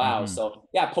like, wow. So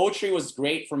yeah, poetry was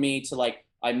great for me to like,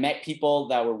 I met people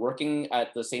that were working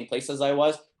at the same place as I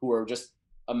was, who were just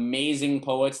amazing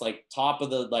poets, like top of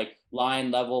the like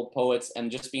line level poets, and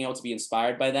just being able to be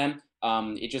inspired by them.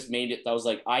 It just made it, I was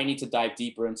like, I need to dive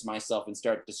deeper into myself and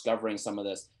start discovering some of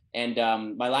this. And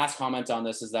my last comment on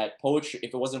this is that poetry,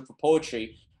 if it wasn't for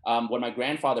poetry, when my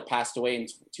grandfather passed away in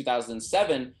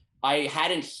 2007, I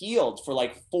hadn't healed for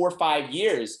like 4 or 5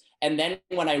 years. And then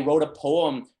when I wrote a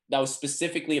poem that was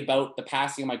specifically about the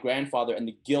passing of my grandfather and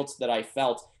the guilt that I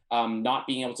felt, not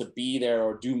being able to be there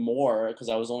or do more because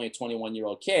I was only a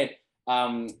 21-year-old kid,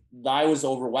 I was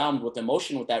overwhelmed with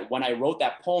emotion with that. When I wrote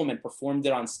that poem and performed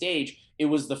it on stage, it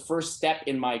was the first step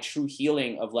in my true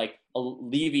healing of like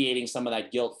alleviating some of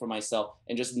that guilt for myself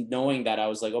and just knowing that I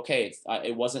was like, okay,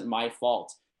 it wasn't my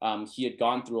fault. He had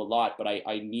gone through a lot, but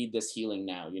I need this healing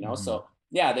now, you know? So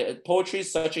yeah, poetry is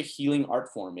such a healing art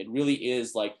form. It really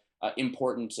is like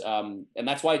important. And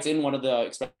that's why it's in one of the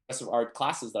expressive art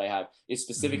classes that I have is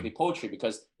specifically poetry,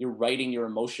 because you're writing your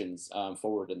emotions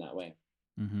forward in that way.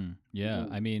 Yeah.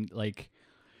 I mean, like,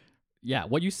 yeah,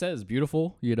 what you said is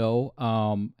beautiful, you know,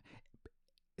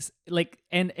 like,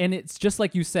 and it's just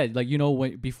like you said, like, you know,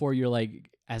 when, before you're like,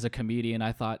 as a comedian,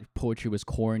 I thought poetry was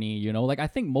corny, you know, like, I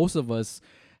think most of us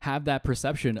have that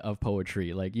perception of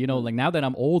poetry. Like, you know, like now that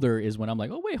I'm older is when I'm like,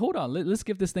 oh, wait, hold on. Let's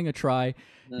give this thing a try,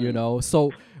 you know?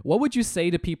 So what would you say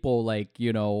to people like,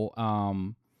 you know,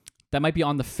 that might be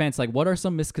on the fence? Like, what are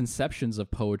some misconceptions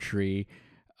of poetry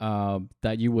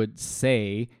that you would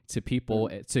say to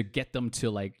people to get them to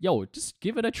like, yo, just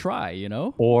give it a try, you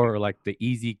know? Or like the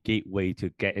easy gateway to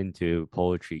get into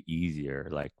poetry easier.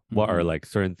 Like what are like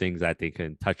certain things that they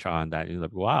can touch on that you're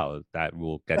like, wow, that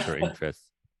will get their interest.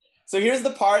 So here's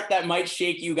the part that might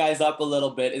shake you guys up a little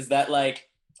bit is that like,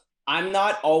 I'm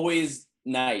not always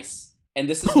nice. And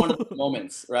this is one of those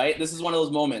moments, right? This is one of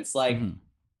those moments. Like,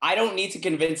 I don't need to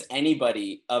convince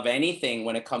anybody of anything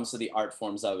when it comes to the art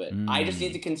forms of it. I just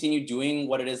need to continue doing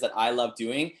what it is that I love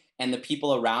doing. And the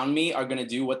people around me are going to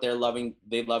do what they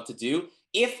love to do.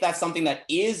 If that's something that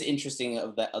is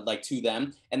interesting like to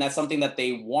them, and that's something that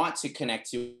they want to connect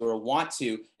to or want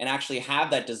to, and actually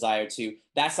have that desire to,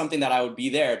 that's something that I would be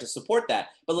there to support that.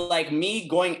 But like me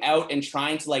going out and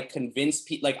trying to like convince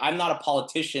people, like I'm not a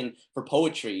politician for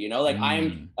poetry, you know, like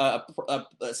I'm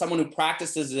someone who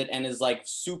practices it and is like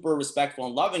super respectful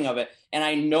and loving of it. And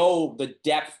I know the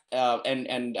depth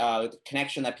and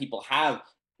connection that people have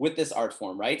with this art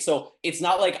form, right? So it's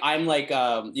not like I'm like,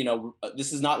 you know,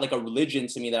 this is not like a religion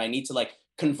to me that I need to like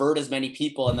convert as many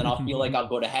people and then I'll feel like I'll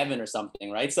go to heaven or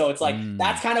something, right? So it's like,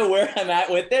 that's kind of where I'm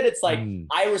at with it. It's like,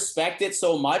 I respect it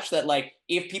so much that like,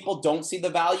 if people don't see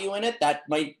the value in it, that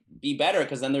might be better.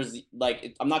 Cause then there's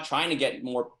like, I'm not trying to get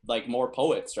more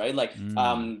poets, right? Like,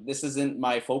 this isn't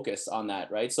my focus on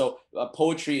that, right? So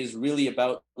poetry is really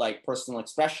about like personal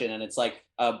expression, and it's like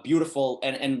beautiful.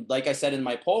 And like I said in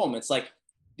my poem, it's like,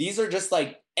 these are just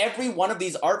like, every one of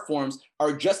these art forms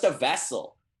are just a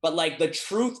vessel. But like the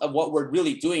truth of what we're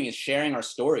really doing is sharing our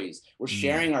stories. We're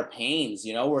sharing our pains,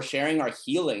 you know, we're sharing our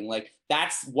healing. Like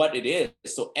that's what it is.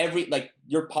 So like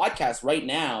your podcast right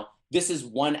now, this is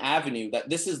one avenue that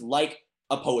this is like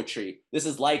a poetry. This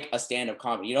is like a stand-up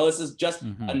comedy. You know, this is just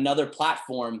another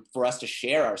platform for us to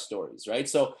share our stories, right?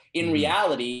 So in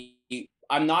reality,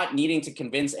 I'm not needing to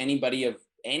convince anybody of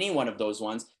any one of those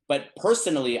ones. But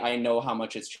personally, I know how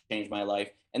much it's changed my life.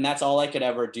 And that's all I could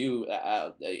ever do.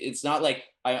 It's not like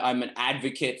I'm an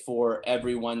advocate for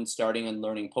everyone starting and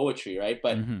learning poetry, right?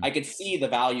 But I could see the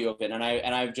value of it. And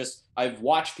I've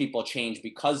watched people change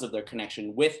because of their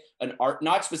connection with an art,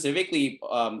 not specifically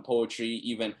poetry,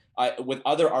 even with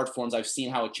other art forms. I've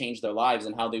seen how it changed their lives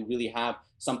and how they really have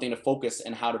something to focus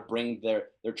and how to bring their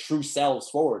true selves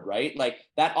forward, right? Like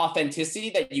that authenticity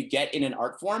that you get in an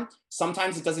art form,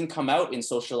 sometimes it doesn't come out in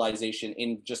socialization,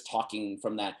 in just talking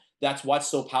from that. That's what's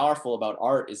so powerful about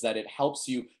art, is that it helps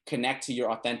you connect to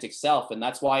your authentic self. And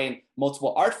that's why in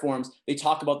multiple art forms, they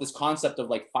talk about this concept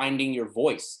of like finding your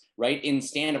voice, right? In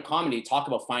stand-up comedy, talk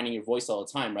about finding your voice all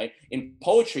the time, right? In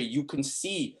poetry, you can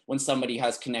see when somebody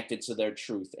has connected to their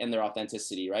truth and their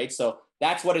authenticity, right? So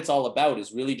that's what it's all about,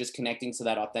 is really just connecting to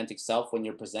that authentic self when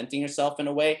you're presenting yourself in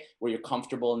a way where you're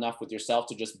comfortable enough with yourself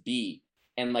to just be,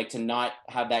 and like to not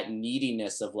have that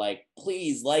neediness of like,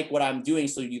 please like what I'm doing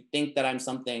so you think that I'm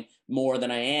something more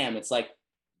than I am. It's like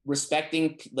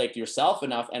respecting like yourself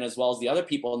enough, and as well as the other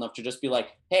people enough, to just be like,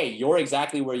 hey, you're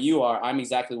exactly where you are, I'm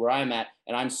exactly where I'm at,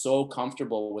 and I'm so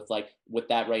comfortable with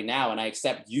that right now, and I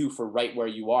accept you for right where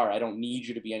you are. I don't need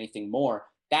you to be anything more.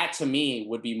 That to me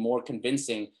would be more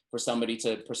convincing for somebody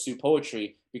to pursue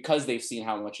poetry, because they've seen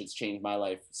how much it's changed my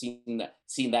life,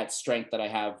 seen that strength that I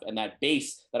have and that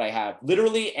base that I have.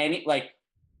 Literally any, like,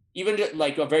 even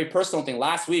like a very personal thing.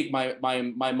 Last week,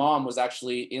 my mom was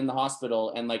actually in the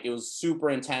hospital, and like it was super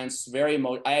intense, very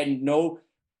I had no,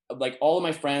 like all of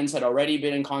my friends had already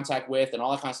been in contact with and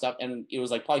all that kind of stuff. And it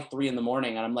was like probably 3 a.m.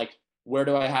 and I'm like, where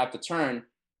do I have to turn?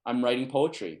 I'm writing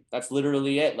poetry. That's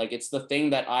literally it. Like, it's the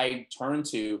thing that I turn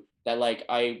to, that like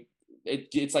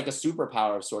it's like a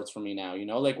superpower of sorts for me now, you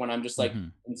know, like when I'm just like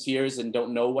Mm-hmm. in tears and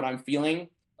don't know what I'm feeling.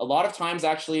 A lot of times,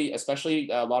 actually, especially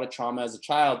a lot of trauma as a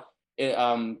child, it,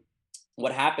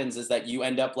 what happens is that you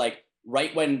end up like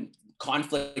right when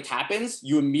conflict happens,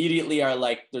 you immediately are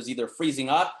like, there's either freezing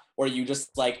up, or you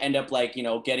just like end up like, you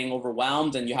know, getting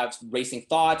overwhelmed and you have racing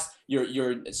thoughts.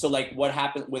 You're so like what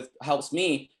happened with helps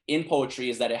me in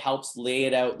poetry is that it helps lay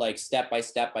it out like step by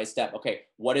step by step. Okay,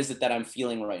 what is it that I'm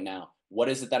feeling right now? What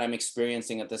is it that I'm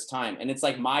experiencing at this time? And it's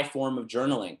like my form of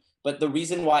journaling. But the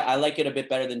reason why I like it a bit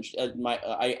better than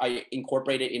I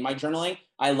incorporate it in my journaling,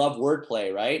 I love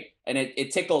wordplay, right? And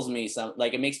it tickles me, so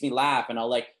like it makes me laugh, and I'll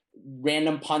like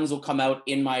random puns will come out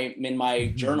in my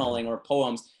journaling or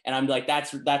poems, and I'm like,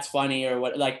 that's funny, or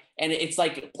what, like, and it's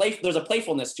like there's a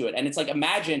playfulness to it, and it's like,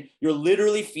 imagine you're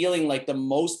literally feeling like the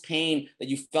most pain that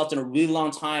you felt in a really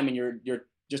long time, and you're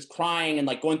just crying and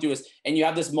like going through this, and you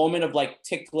have this moment of like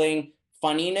tickling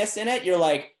funniness in it. You're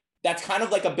like, that's kind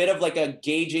of like a bit of like a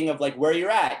gauging of like where you're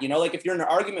at, you know, like if you're in an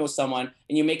argument with someone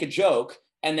and you make a joke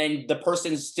and then the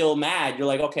person's still mad, you're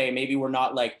like, okay, maybe we're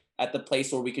not like at the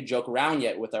place where we could joke around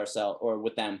yet with ourselves or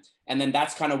with them. And then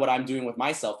that's kind of what I'm doing with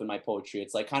myself in my poetry.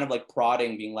 It's like kind of like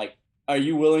prodding, being like, are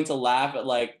you willing to laugh at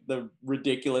like the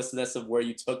ridiculousness of where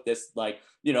you took this? Like,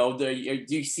 you know, do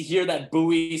you hear that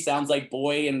buoy sounds like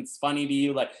boy and it's funny to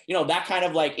you? Like, you know, that kind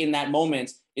of like in that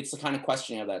moment, it's the kind of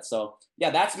questioning of that. So yeah,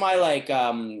 that's my like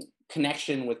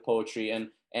connection with poetry. And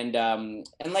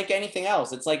like anything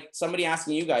else, it's like somebody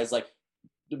asking you guys like,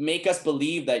 make us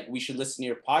believe that we should listen to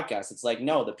your podcast. It's like,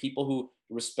 no, the people who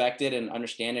respect it and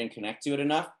understand it and connect to it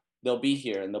enough, they'll be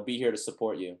here, and they'll be here to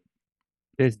support you.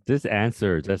 This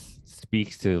answer just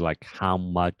speaks to like how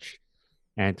much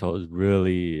Anto is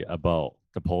really about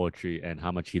the poetry and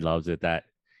how much he loves it, that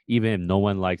even if no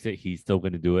one likes it, he's still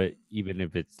going to do it. Even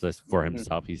if it's just for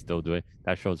himself, he's still doing it.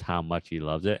 That shows how much he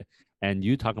loves it. And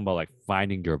you talking about like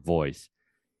finding your voice,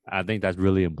 I think that's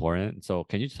really important. So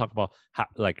can you just talk about how,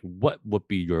 like, what would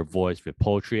be your voice with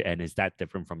poetry, and is that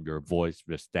different from your voice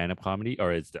with stand-up comedy,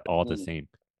 or is it all the same?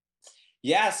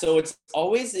 Yeah, so it's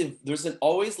always, if there's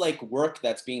always like work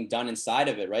that's being done inside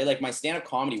of it, right? Like my stand-up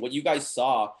comedy, what you guys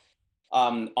saw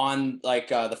on like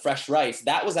the Fresh Rice,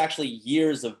 that was actually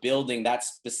years of building that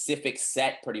specific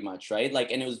set, pretty much, right?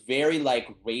 Like, and it was very like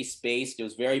race based. It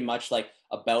was very much like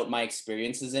about my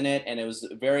experiences in it, and it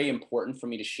was very important for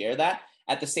me to share that.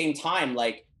 At the same time,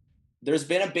 like there's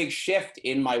been a big shift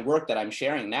in my work that I'm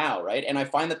sharing now, right? And I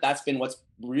find that that's been what's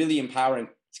really empowering.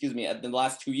 Excuse me, in the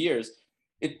last 2 years,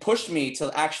 it pushed me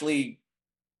to actually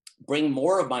bring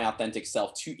more of my authentic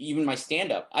self to even my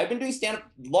stand up. I've been doing stand up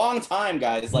long time,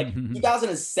 guys. Like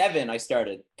 2007 I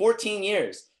started, 14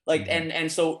 years. Like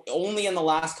and so only in the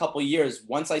last couple of years,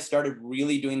 once I started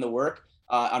really doing the work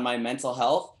on my mental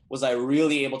health, was I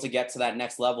really able to get to that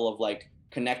next level of like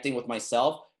connecting with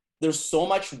myself. There's so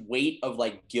much weight of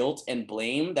like guilt and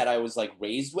blame that I was like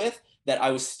raised with, that I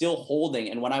was still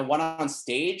holding. And when I went on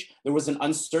stage, there was an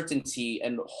uncertainty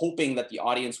and hoping that the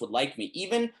audience would like me.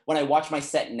 Even when I watch my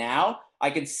set now, I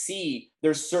can see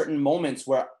there's certain moments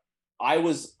where I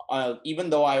was, even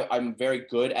though I'm very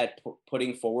good at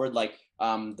putting forward like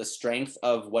the strength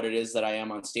of what it is that I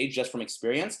am on stage just from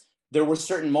experience, there were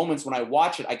certain moments when I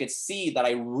watch it, I could see that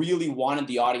I really wanted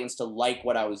the audience to like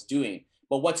what I was doing.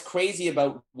 But what's crazy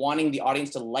about wanting the audience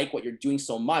to like what you're doing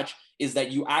so much is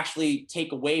that you actually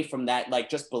take away from that, like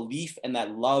just belief and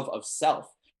that love of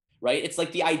self, right? It's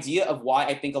like the idea of why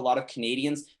I think a lot of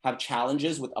Canadians have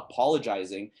challenges with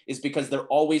apologizing is because they're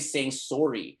always saying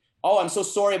sorry. Oh, I'm so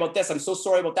sorry about this. I'm so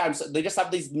sorry about that. They just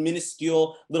have these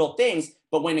minuscule little things.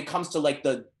 But when it comes to like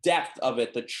the depth of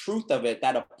it, the truth of it,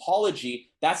 that apology,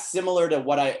 that's similar to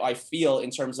what I feel in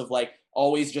terms of like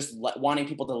always just wanting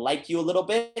people to like you a little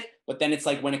bit. But then it's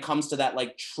like when it comes to that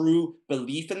like true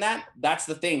belief in that, that's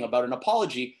the thing about an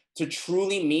apology. To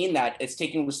truly mean that, it's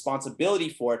taking responsibility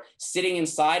for it, sitting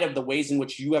inside of the ways in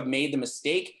which you have made the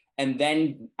mistake, and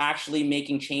then actually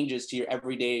making changes to your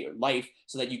everyday life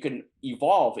so that you can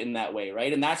evolve in that way,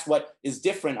 right? And that's what is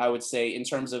different, I would say, in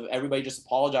terms of everybody just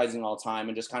apologizing all the time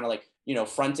and just kind of like, you know,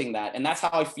 fronting that. And that's how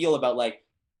I feel about like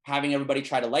having everybody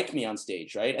try to like me on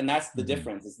stage, right? And that's the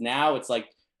difference. Is now it's like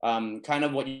kind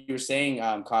of what you were saying,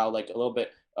 Kyle, like a little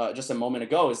bit just a moment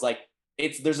ago, is like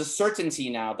there's a certainty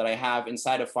now that I have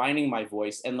inside of finding my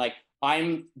voice, and like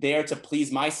I'm there to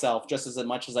please myself just as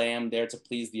much as I am there to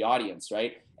please the audience,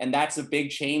 right? And that's a big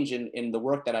change in the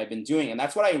work that I've been doing. And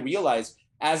that's what I realized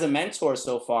as a mentor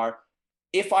so far.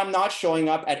 If I'm not showing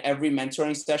up at every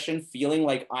mentoring session feeling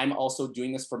like I'm also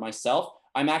doing this for myself,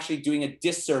 I'm actually doing a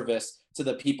disservice to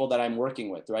the people that I'm working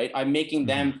with, right? I'm making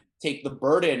them take the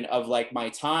burden of like my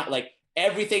time, like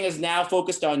everything is now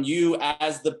focused on you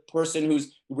as the person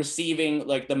who's receiving,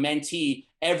 like the mentee.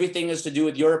 Everything is to do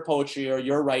with your poetry or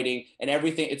your writing, and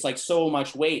everything, it's like so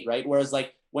much weight, right? Whereas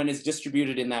like when it's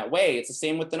distributed in that way, it's the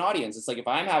same with an audience. It's like, if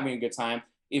I'm having a good time,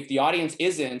 if the audience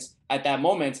isn't at that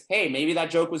moment, hey, maybe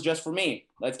that joke was just for me.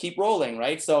 Let's keep rolling,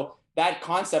 right? So that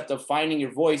concept of finding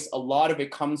your voice, a lot of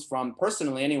it comes from,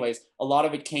 personally anyways, a lot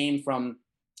of it came from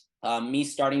me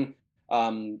starting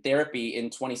therapy in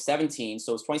 2017.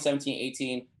 So it's 2017,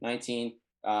 18, 19,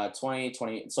 20,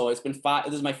 20. So it's been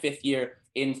this is my 5th year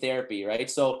in therapy, right?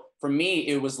 So for me,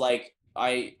 it was like,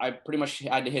 I pretty much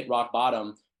had to hit rock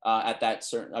bottom at that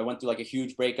certain, I went through like a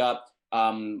huge breakup.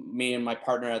 Me and my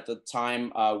partner at the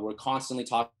time were constantly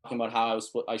talking about how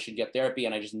I should get therapy,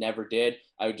 and I just never did.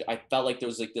 I felt like there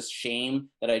was like this shame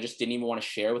that I just didn't even want to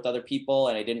share with other people,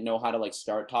 and I didn't know how to like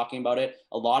start talking about it.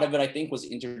 A lot of it, I think, was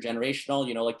intergenerational,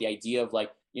 you know, like the idea of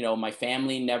like, you know, my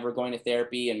family never going to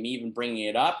therapy and me even bringing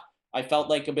it up. I felt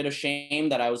like a bit of shame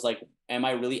that I was like, am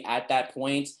I really at that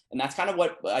point? And that's kind of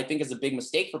what I think is a big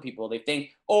mistake for people. They think,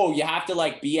 oh, you have to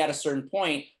like be at a certain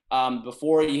point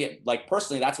before you, like,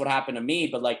 personally, that's what happened to me.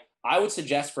 But like, I would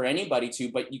suggest for anybody to,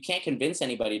 but you can't convince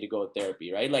anybody to go to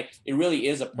therapy, right? Like, it really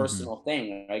is a personal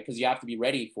thing, right? Because you have to be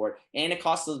ready for it, and it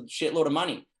costs a shitload of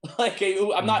money. Like,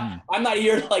 I'm not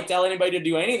here to like tell anybody to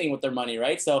do anything with their money,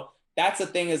 right? So that's the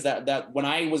thing, is that when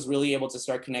I was really able to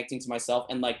start connecting to myself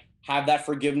and like have that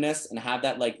forgiveness and have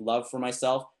that like love for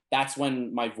myself, that's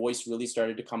when my voice really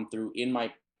started to come through in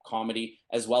my comedy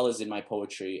as well as in my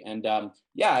poetry. And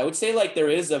yeah, I would say like there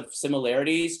is a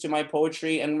similarities to my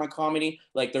poetry and my comedy.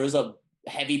 Like there's a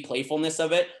heavy playfulness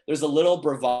of it. There's a little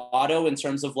bravado in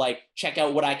terms of like, check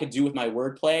out what I could do with my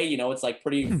wordplay. You know, it's like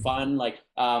pretty fun. Like,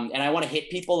 and I want to hit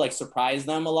people, like surprise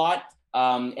them a lot.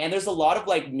 And there's a lot of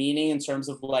like meaning in terms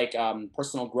of like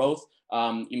personal growth,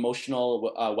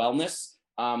 emotional wellness,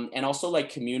 and also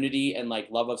like community and like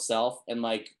love of self and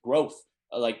like growth.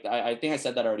 Like I think I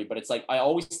said that already, but it's like I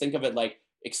always think of it like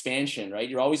expansion, right?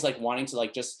 You're always like wanting to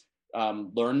like just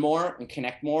learn more and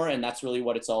connect more, and that's really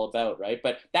what it's all about, right?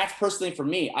 But that's personally for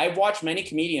me. I've watched many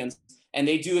comedians and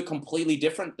they do it completely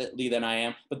differently than I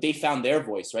am, but they found their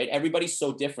voice, right? Everybody's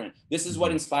so different. This is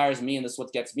what inspires me, and this is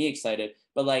what gets me excited.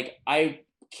 But like, I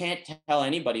can't tell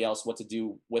anybody else what to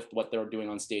do with what they're doing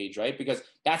on stage, right? Because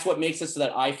that's what makes it so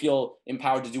that I feel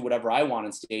empowered to do whatever I want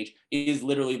on stage, is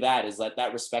literally that, is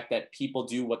that respect that people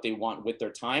do what they want with their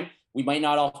time. We might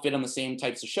not all fit on the same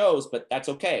types of shows, but that's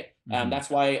okay. That's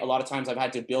why a lot of times I've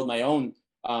had to build my own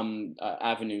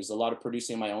avenues, a lot of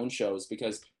producing my own shows,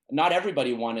 because not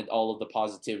everybody wanted all of the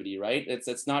positivity, right?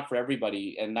 It's not for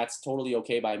everybody, and that's totally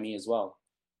okay by me as well.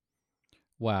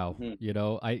 Wow. You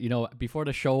know, before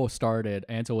the show started,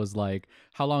 Anto was like,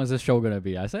 how long is this show going to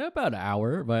be? I said about an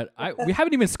hour, but we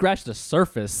haven't even scratched the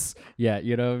surface yet.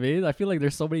 You know what I mean? I feel like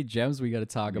there's so many gems we got to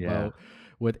talk about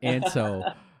with Anto.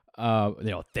 You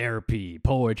know, therapy,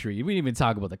 poetry. We didn't even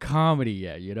talk about the comedy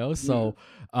yet, you know? So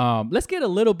let's get a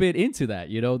little bit into that.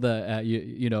 You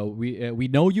know, we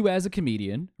know you as a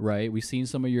comedian, right? We've seen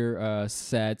some of your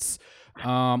sets.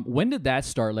 When did that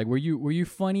start? Like, were you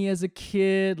funny as a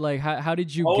kid? Like, how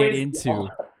did you get into?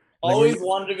 Always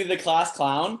wanted to be the class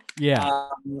clown. Yeah.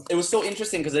 It was so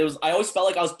interesting because I always felt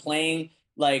like I was playing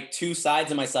like two sides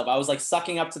of myself. I was like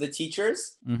sucking up to the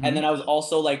teachers, and then I was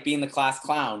also like being the class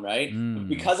clown, right?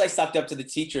 Because I sucked up to the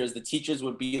teachers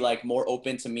would be like more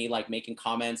open to me like making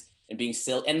comments and being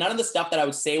silly. And none of the stuff that I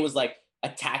would say was like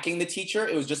attacking the teacher.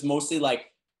 It was just mostly like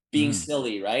being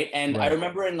silly, right? And I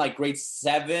remember in like grade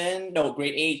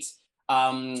 8,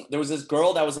 there was this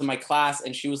girl that was in my class,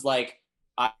 and she was like,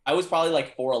 I was probably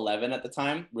like 4'11" at the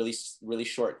time, really, really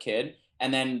short kid.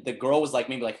 And then the girl was like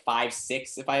maybe like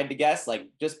 5'6", if I had to guess, like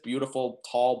just beautiful,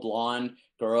 tall, blonde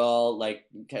girl, like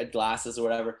had glasses or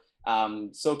whatever.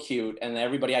 So cute. And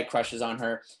everybody had crushes on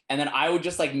her. And then I would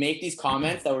just like make these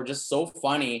comments that were just so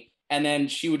funny. And then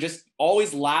she would just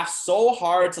always laugh so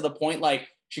hard to the point like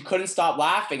she couldn't stop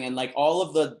laughing. And like all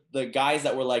of the guys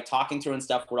that were like talking to her and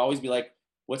stuff would always be like,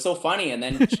 what's so funny? And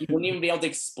then she wouldn't even be able to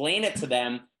explain it to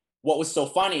them what was so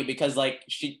funny, because like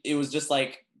it was just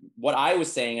like what I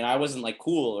was saying, and I wasn't like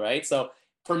cool, right? So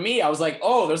for me, I was like,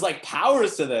 oh, there's like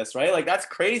powers to this, right? Like that's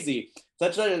crazy,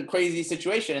 such a crazy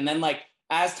situation. And then like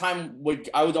as time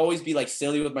I would always be like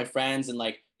silly with my friends and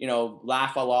like, you know,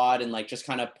 laugh a lot and like just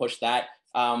kind of push that.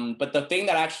 But the thing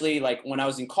that actually, like when I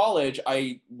was in college,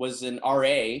 I was an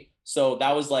RA, so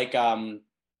that was like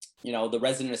the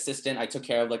resident assistant. I took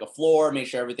care of like a floor, made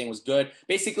sure everything was good.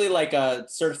 Basically like a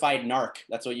certified narc.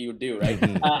 That's what you would do, right?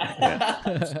 And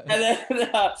then,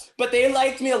 but they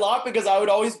liked me a lot because they would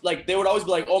always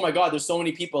be like, oh my God, there's so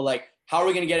many people. Like, how are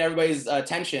we going to get everybody's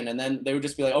attention? And then they would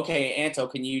just be like, okay, Anto,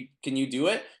 can you do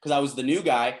it? Because I was the new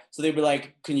guy. So they'd be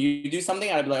like, can you do something?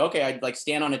 And I'd be like, okay. I'd like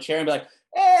stand on a chair and be like,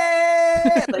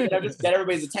 hey, like, just get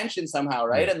everybody's attention somehow.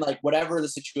 Right. And like, whatever the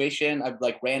situation, I've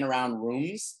like ran around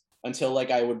rooms until like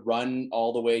I would run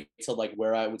all the way to like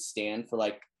where I would stand for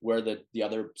like where the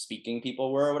other speaking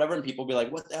people were or whatever. And people would be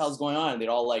like, what the hell's going on? And they'd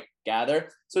all like gather.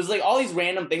 So it's like all these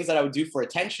random things that I would do for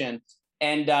attention.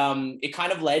 And it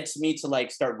kind of led to me to like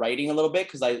start writing a little bit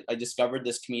because I discovered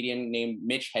this comedian named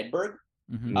Mitch Hedberg.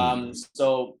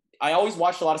 So I always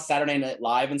watched a lot of Saturday Night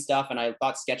Live and stuff. And I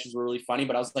thought sketches were really funny,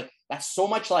 but I was like, that's so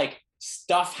much like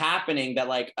stuff happening that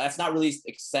like, that's not really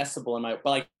accessible but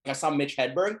like I saw Mitch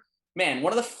Hedberg. Man,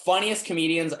 one of the funniest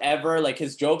comedians ever. Like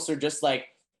his jokes are just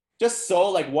so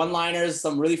like one-liners,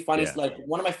 some really funny. Like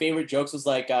one of my favorite jokes was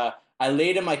like, I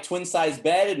laid in my twin-sized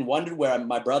bed and wondered where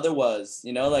my brother was,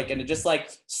 like, and it just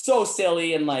like so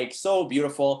silly and like so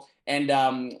beautiful. And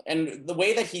the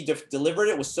way that he delivered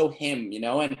it was so him,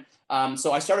 and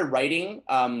so I started writing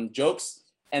jokes,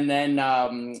 and then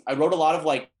I wrote a lot of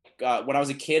like, when I was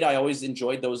a kid, I always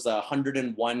enjoyed those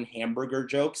 101 hamburger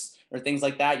jokes or things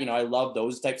like that. I love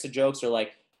those types of jokes. Or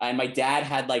like, and my dad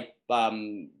had like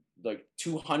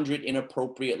 200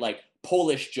 inappropriate like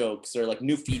Polish jokes or like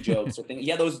Newfie jokes or things.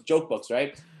 He had those joke books,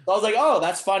 right? So I was like, oh,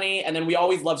 that's funny. And then we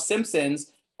always loved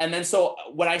Simpsons. And then so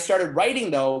when I started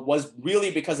writing though was really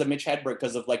because of Mitch Hedberg,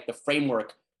 because of like the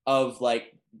framework of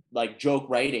like joke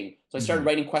writing. So I started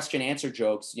writing question answer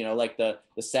jokes, like the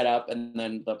setup and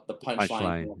then the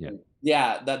punchline.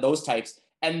 Those types.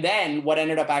 And then what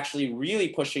ended up actually really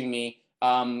pushing me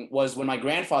was when my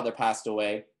grandfather passed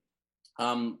away.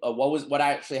 What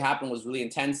actually happened was really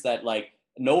intense, that like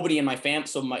nobody in my family.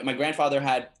 So my grandfather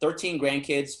had 13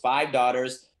 grandkids, 5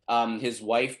 daughters, his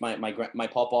wife, my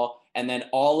pawpaw, and then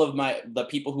all of the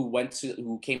people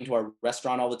who came to our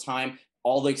restaurant all the time,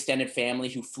 all the extended family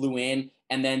who flew in.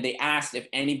 And then they asked if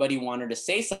anybody wanted to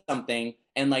say something,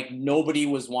 and like nobody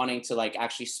was wanting to like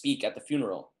actually speak at the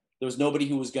funeral. There was nobody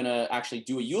who was going to actually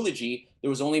do a eulogy. There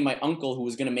was only my uncle who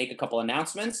was going to make a couple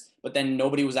announcements, but then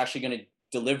nobody was actually going to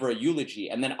deliver a eulogy.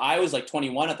 And then I was like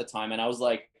 21 at the time, and I was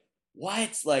like,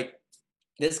 what? Like,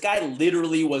 this guy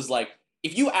literally was like,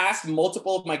 if you asked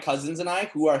multiple of my cousins and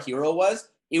I who our hero was,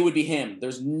 it would be him.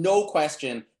 There's no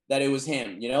question that it was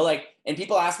him, like, and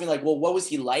people ask me like, well, what was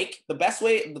he like? The best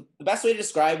way to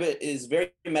describe it is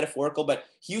very metaphorical, but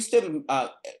he used to,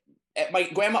 my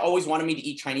grandma always wanted me to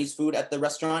eat Chinese food at the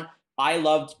restaurant. I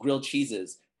loved grilled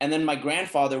cheeses. And then my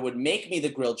grandfather would make me the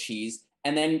grilled cheese.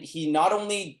 And then he not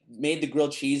only made the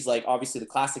grilled cheese, like obviously the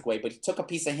classic way, but he took a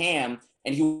piece of ham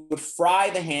and he would fry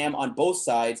the ham on both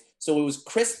sides. So it was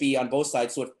crispy on both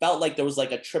sides. So it felt like there was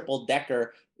like a triple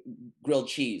decker grilled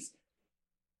cheese.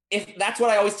 If that's what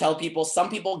I always tell people. Some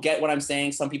people get what I'm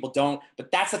saying, some people don't,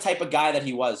 but that's the type of guy that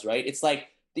he was, right? It's like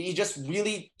he just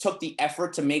really took the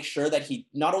effort to make sure that he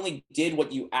not only did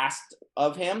what you asked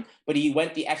of him, but he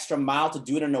went the extra mile to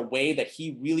do it in a way that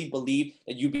he really believed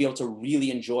that you'd be able to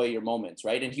really enjoy your moments,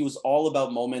 right? And he was all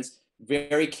about moments,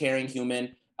 very caring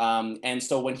human. And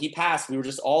so when he passed, we were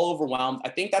just all overwhelmed. I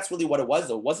think that's really what it was,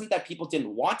 though. It wasn't that people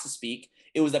didn't want to speak.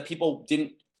 It was that people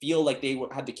didn't feel like they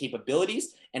had the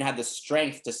capabilities and had the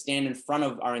strength to stand in front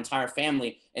of our entire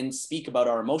family and speak about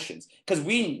our emotions. Because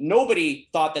nobody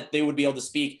thought that they would be able to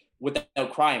speak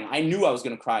without crying. I knew I was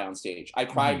going to cry on stage. I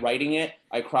cried writing it.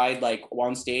 I cried like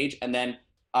on stage. And then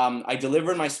I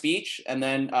delivered my speech and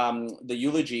then the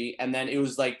eulogy. And then it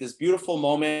was like this beautiful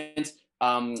moment.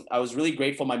 I was really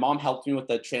grateful. My mom helped me with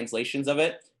the translations of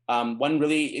it. One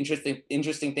really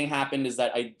interesting thing happened is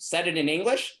that I said it in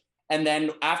English. And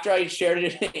then after I shared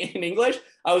it in English,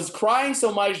 I was crying so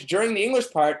much during the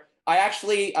English part. I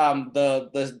actually,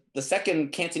 the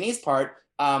second Cantonese part,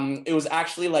 it was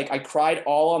actually like I cried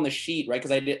all on the sheet, right?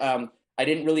 Because I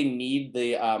didn't really need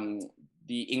the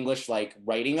English like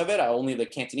writing of it, only the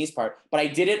Cantonese part. But I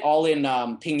did it all in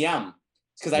Pinyin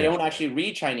because I don't actually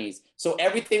read Chinese. So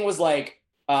everything was like,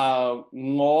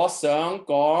 ngo sung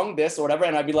gong this or whatever,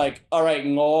 and I'd be like, all right,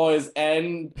 ngo is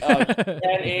NAWSEUNG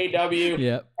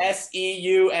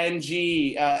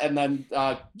and then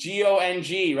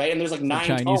GONG, right? And there's like 9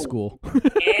 Chinese tones. School.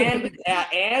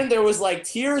 and there was like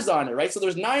tears on it, right? So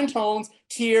there's 9 tones,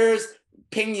 tears,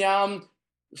 Pinyin,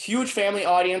 huge family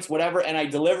audience, whatever, and I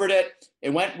delivered it.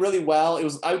 It went really well. It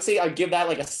was, I would say I'd give that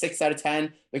like a 6 out of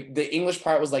 10. The English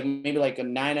part was like maybe like a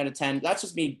 9 out of 10. That's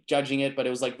just me judging it, but it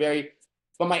was like very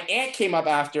But my aunt came up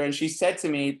after and she said to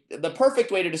me, the perfect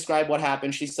way to describe what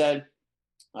happened. She said,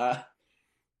 wow,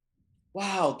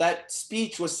 that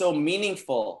speech was so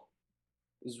meaningful.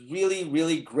 It was really,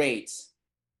 really great.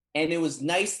 And it was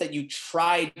nice that you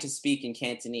tried to speak in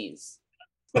Cantonese.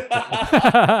 Oh,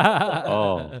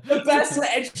 The best,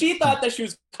 and she thought that she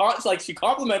was like she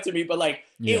complimented me, but like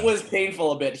it was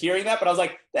painful a bit hearing that. But I was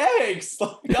like, thanks,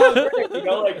 that was great, you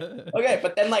know, like okay.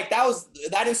 But then like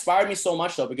that inspired me so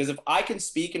much though, because if I can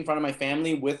speak in front of my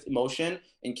family with emotion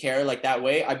and care like that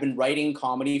way, I've been writing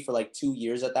comedy for like 2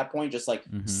 years at that point, just like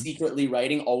secretly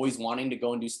writing, always wanting to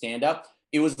go and do stand up.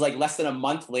 It was like less than a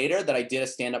month later that I did a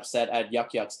stand up set at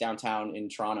Yuck Yucks downtown in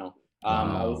Toronto.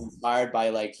 I was inspired by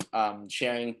like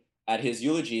sharing at his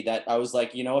eulogy that I was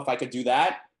like, you know, if I could do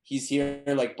that, he's here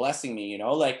like blessing me, you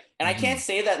know, like, and I can't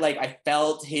say that like I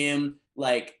felt him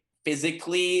like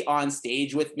physically on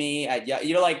stage with me at,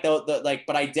 you know, like the like,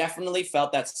 but I definitely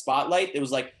felt that spotlight. It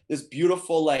was like this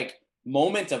beautiful like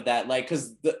moment of that, like,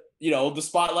 cause the, you know, the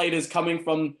spotlight is coming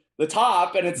from the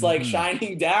top and it's like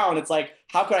shining down. It's like,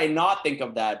 how could I not think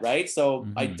of that? Right. So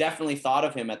I definitely thought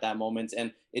of him at that moment,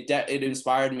 and it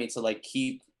inspired me to like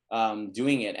keep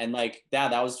doing it. And like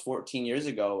that was 14 years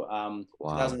ago,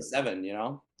 2007, you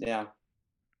know? Yeah.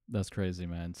 That's crazy,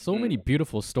 man. So many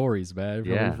beautiful stories, man.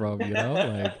 From you know,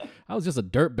 like I was just a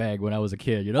dirtbag when I was a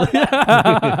kid, you know.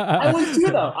 I was too,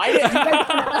 though.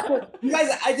 You guys,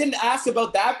 I didn't ask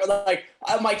about that, but like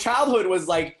my childhood was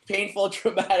like painful,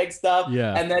 traumatic stuff.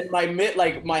 Yeah. And then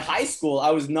my high school,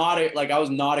 I was not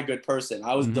a good person.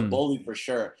 I was the bully for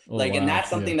sure. And that's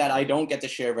something that I don't get to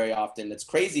share very often. It's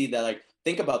crazy that like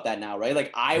think about that now, right?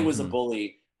 Like I was a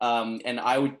bully. And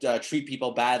I would treat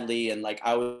people badly, and like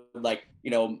I would like, you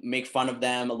know, make fun of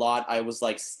them a lot. I was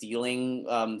like stealing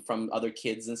from other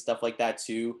kids and stuff like that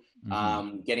too.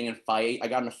 Getting in fight. I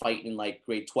got in a fight in like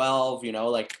grade 12, you know,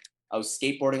 like I was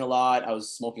skateboarding a lot. I was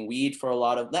smoking weed for a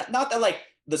lot of that. Not that like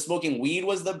the smoking weed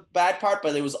was the bad part,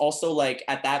 but it was also like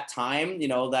at that time, you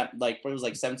know, that like it was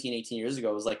like 17, 18 years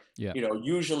ago. It was like, you know,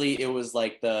 usually it was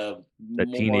like the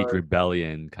teenage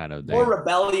rebellion kind of thing. More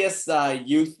rebellious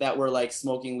youth that were like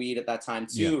smoking weed at that time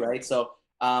too, right? So,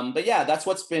 but yeah, that's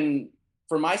what's been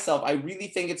for myself. I really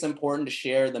think it's important to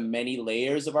share the many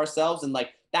layers of ourselves, and like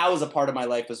that was a part of my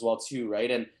life as well too,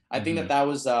 right? And I think that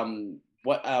was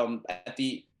what at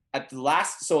the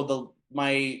last, so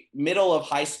my middle of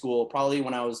high school, probably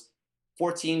when I was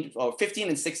 15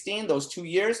 and 16, those 2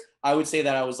 years, I would say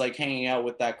that I was like hanging out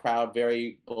with that crowd,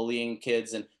 very bullying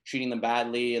kids and treating them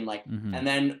badly. And like, and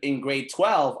then in grade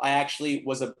 12, I actually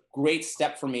was a great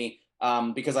step for me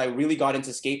because I really got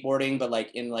into skateboarding, but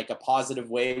like in like a positive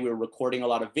way. We were recording a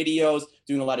lot of videos,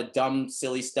 doing a lot of dumb,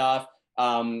 silly stuff.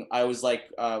 I was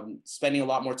like spending a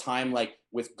lot more time like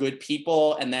with good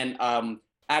people. And then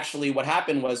actually what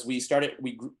happened was we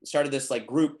started this like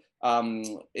group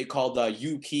it called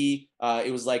UP.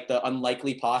 It was like the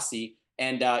Unlikely Posse.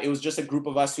 And it was just a group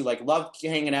of us who like loved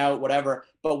hanging out, whatever.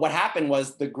 But what happened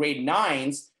was the grade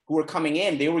 9s who were coming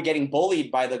in, they were getting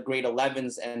bullied by the grade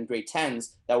 11s and grade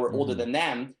 10s that were older than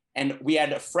them. And we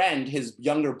had a friend, his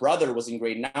younger brother was in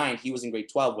grade 9. He was in grade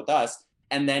 12 with us.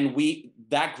 And then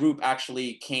that group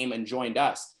actually came and joined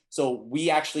us. So we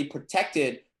actually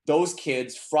protected those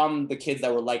kids from the kids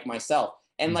that were like myself.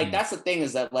 And like, that's the thing,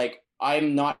 is that like,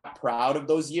 I'm not proud of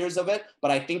those years of it,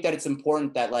 but I think that it's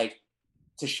important that like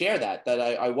to share that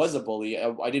I was a bully.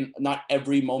 I didn't, not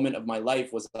every moment of my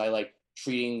life was I like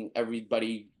treating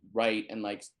everybody right and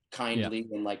like kindly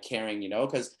and like caring, you know,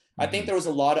 because I think there was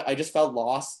a lot of, I just felt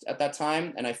lost at that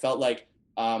time. And I felt like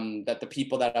that the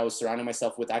people that I was surrounding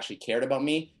myself with actually cared about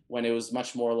me, when it was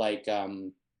much more like,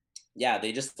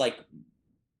 they just like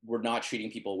were not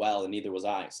treating people well, and neither was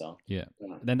I. So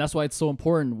then that's why it's so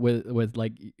important with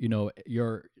like, you know,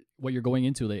 what you're going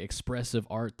into, like expressive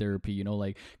art therapy, you know,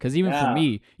 like, because even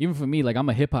for me, like I'm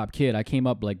a hip hop kid. I came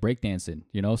up like breakdancing,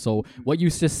 you know, so what you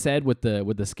just said with the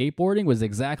skateboarding was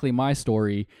exactly my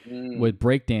story with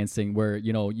breakdancing, where,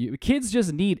 you know, kids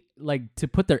just need like to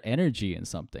put their energy in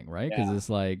something, right? Because it's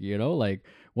like, you know, like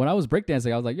when I was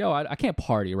breakdancing, I was like, yo, I can't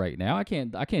party right now. I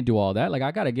can't do all that. Like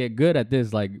I gotta get good at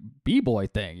this like b-boy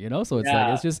thing, you know. So it's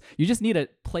like it's just, you just need a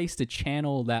place to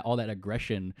channel all that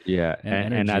aggression.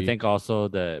 And I think also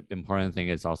the important thing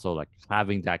is also like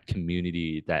having that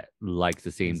community that likes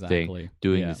the same thing,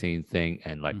 doing the same thing,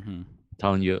 and like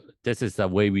telling you this is the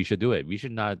way we should do it. We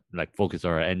should not like focus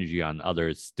our energy on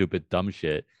other stupid dumb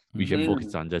shit. We should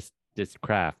focus on this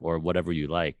craft or whatever you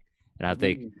like. And I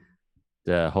think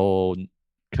the whole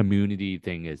community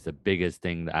thing is the biggest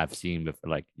thing that I've seen with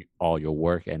like all your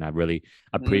work, and I really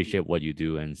appreciate what you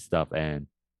do and stuff. And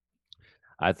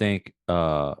I think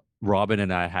Robin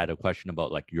and I had a question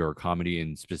about like your comedy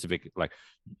in specific, like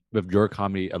with your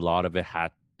comedy, a lot of it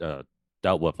had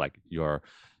dealt with like your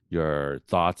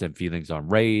thoughts and feelings on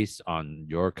race, on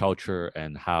your culture,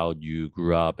 and how you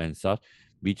grew up and stuff.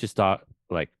 We just thought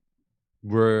like,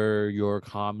 were your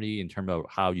comedy in terms of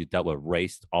how you dealt with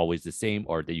race always the same,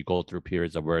 or did you go through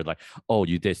periods of where like, oh,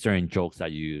 you did certain jokes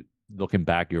that you looking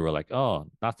back you were like, oh,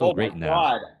 not so Oh my great now.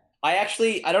 God.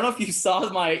 I don't know if you saw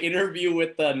my interview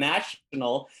with the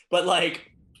National, but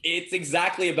like, it's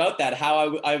exactly about that.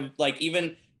 How I like,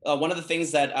 even one of the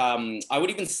things that I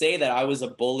would even say that I was a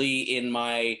bully in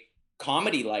my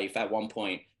comedy life at one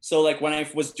point. So like when I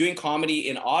was doing comedy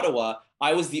in Ottawa,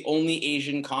 I was the only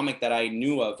Asian comic that I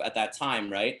knew of at that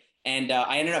time, right? And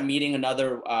I ended up meeting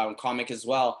another comic as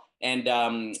well. And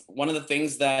one of the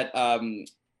things that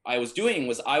I was doing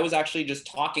was I was actually just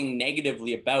talking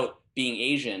negatively about being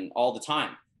Asian all the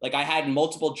time. Like I had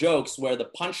multiple jokes where the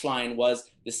punchline was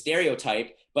the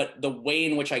stereotype, but the way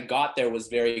in which I got there was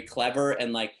very clever.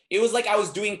 And like, it was like I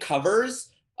was doing covers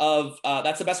of,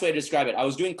 that's the best way to describe it. I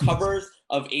was doing covers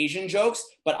of Asian jokes,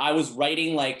 but I was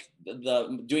writing like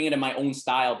doing it in my own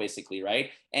style, basically. Right.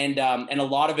 And a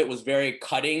lot of it was very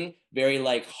cutting, very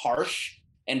like harsh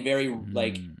and very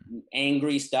like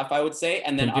angry stuff, I would say.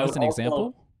 And then Can you give us an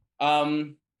example?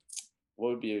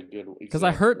 What would be a good example? Because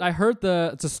I heard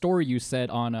it's a story you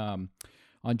said on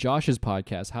Josh's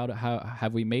podcast. How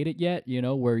have we made it yet? You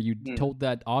know, where you told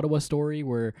that Ottawa story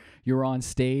where you were on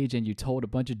stage and you told a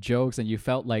bunch of jokes and you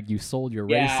felt like you sold your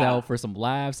race out for some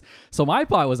laughs. So my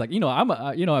thought was like, you know,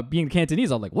 I'm being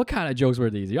Cantonese, I'm like, what kind of jokes were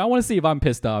these? I want to see if I'm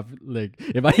pissed off. Like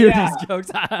if I hear these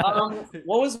jokes.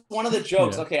 What was one of the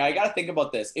jokes? Okay, I got to think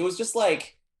about this. It was just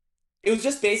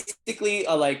basically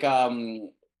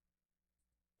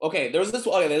okay, there was this.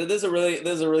 Okay, this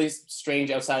is a really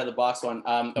strange outside of the box one.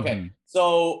 Okay,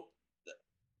 so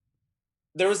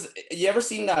there was. You ever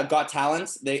seen Got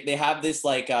Talent? They have this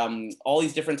like all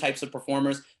these different types of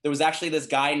performers. There was actually this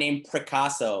guy named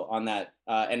Picasso on that,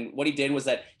 and what he did was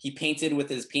that he painted with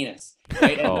his penis.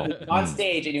 Right? And on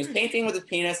stage, and he was painting with his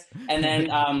penis, and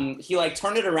then he like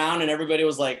turned it around, and everybody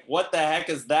was like, "What the heck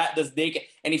is that? This naked?"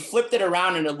 And he flipped it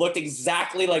around, and it looked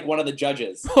exactly like one of the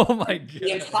judges. Oh my god!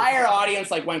 The entire audience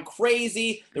like went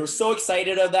crazy. They were so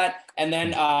excited of that, and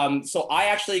then so I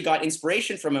actually got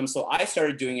inspiration from him, so I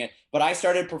started doing it. But I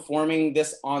started performing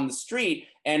this on the street,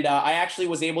 and I actually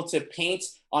was able to paint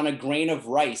on a grain of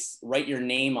rice, write your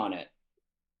name on it.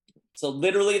 So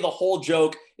literally the whole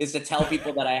joke is to tell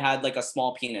people that I had like a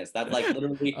small penis. That like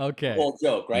literally the whole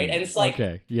joke, right? And it's like,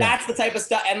 that's the type of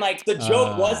stuff. And like the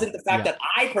joke wasn't the fact that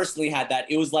I personally had that.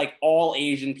 It was like all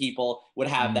Asian people would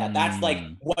have that. That's like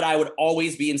what I would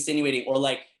always be insinuating. Or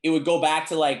like it would go back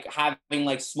to like having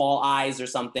like small eyes or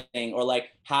something. Or like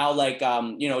how like,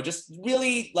 you know, just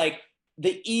really like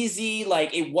the easy,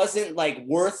 like it wasn't like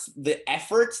worth the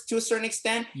effort to a certain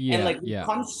extent. And like we've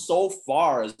come so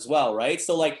far as well, right?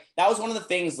 So like that was one of the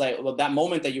things, like that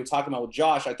moment that you were talking about with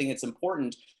Josh. I think it's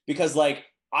important because like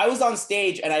I was on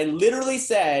stage and I literally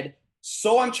said,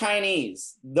 "So I'm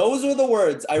Chinese." Those were the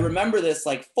words. I remember this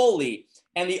like fully.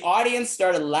 And the audience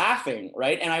started laughing,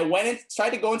 right? And I went and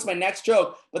tried to go into my next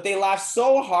joke, but they laughed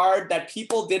so hard that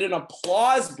people did an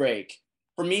applause break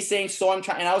for me saying, "So I'm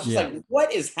trying," and I was just like,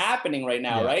 what is happening right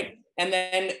now, right? And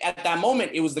then at that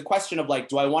moment, it was the question of like,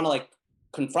 do I want to like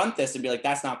confront this and be like,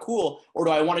 that's not cool? Or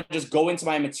do I want to just go into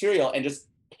my material and just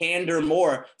pander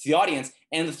more to the audience?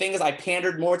 And the thing is, I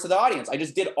pandered more to the audience. I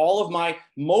just did all of my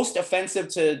most offensive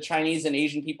to Chinese and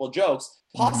Asian people jokes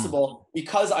possible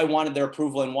because I wanted their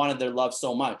approval and wanted their love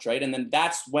so much, right? And then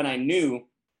that's when I knew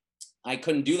I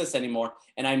couldn't do this anymore.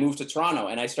 And I moved to Toronto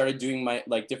and I started doing my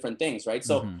like different things. Right.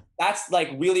 So that's like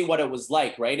really what it was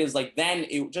like. Right. It was like, then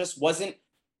it just wasn't,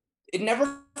 it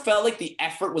never felt like the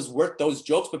effort was worth those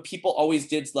jokes, but people always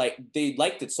did like, they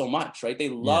liked it so much. Right. They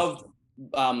loved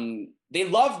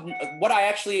what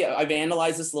I've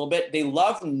analyzed this a little bit. They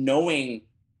love knowing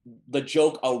the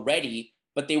joke already,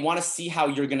 but they want to see how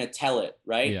you're going to tell it,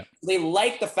 right? Yeah. They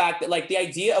like the fact that like the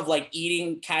idea of like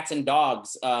eating cats and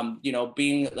dogs, you know,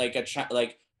 being like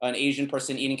an Asian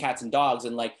person eating cats and dogs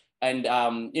and like, and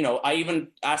you know, I even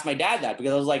asked my dad that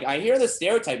because I was like, I hear this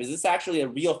stereotype. Is this actually a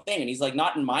real thing? And he's like,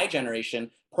 not in my generation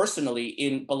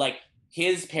personally, but like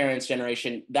his parents'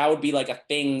 generation, that would be like a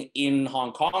thing in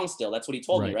Hong Kong still. That's what he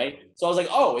told me, right? So I was like,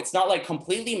 oh, it's not like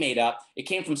completely made up. It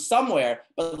came from somewhere,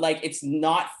 but like it's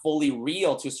not fully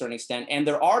real to a certain extent. And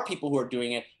there are people who are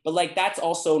doing it, but like that's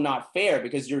also not fair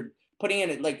because you're putting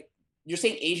in like, you're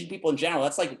saying Asian people in general.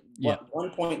 That's like what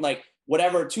 1 point, like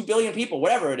whatever, 2 billion people,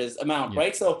 whatever it is amount,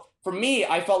 right? So for me,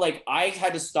 I felt like I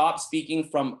had to stop speaking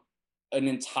from an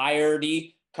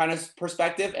entirety kind of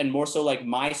perspective and more so like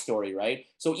my story, right?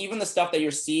 So even the stuff that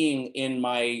you're seeing in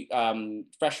my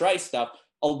Fresh Rice stuff,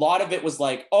 a lot of it was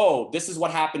like, oh, this is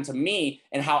what happened to me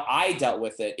and how I dealt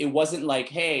with it. It wasn't like,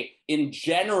 hey, in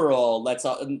general, let's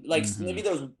like maybe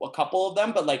there was a couple of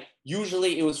them, but like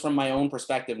usually it was from my own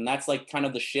perspective. And that's like kind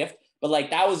of the shift. But like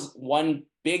that was one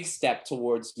big step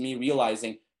towards me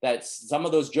realizing that some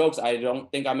of those jokes I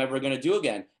don't think I'm ever going to do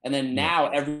again. And then now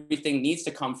everything needs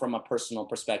to come from a personal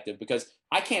perspective because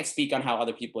I can't speak on how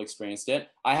other people experienced it.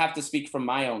 I have to speak from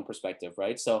my own perspective,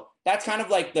 right? So that's kind of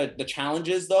like the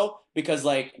challenges though, because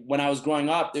like when I was growing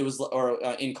up, it was, or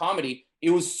in comedy,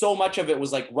 it was so much of it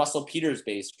was like Russell Peters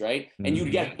based, right? And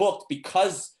you'd get booked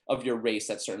because of your race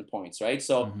at certain points, right?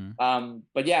 So,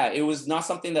 but yeah, it was not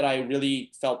something that I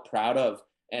really felt proud of.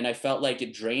 And I felt like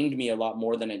it drained me a lot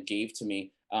more than it gave to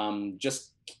me.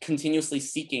 Just continuously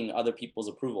seeking other people's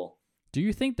approval. Do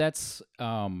you think that's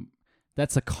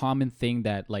a common thing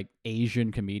that like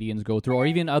Asian comedians go through, or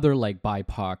even other like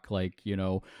BIPOC like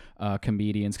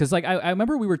comedians? Because like I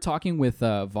remember we were talking with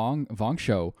Vong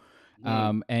Show,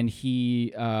 and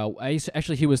he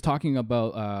was talking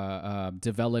about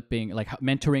developing, like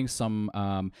mentoring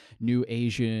some new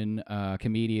Asian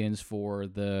comedians for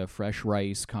the Fresh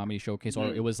Rice Comedy Showcase,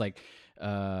 or it was like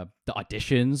the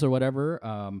auditions or whatever.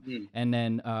 And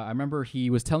then I remember he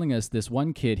was telling us this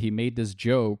one kid, he made this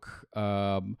joke,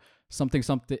 something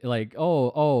like,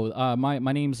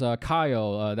 my name's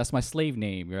Kyle, that's my slave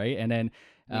name, right? And then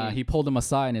he pulled him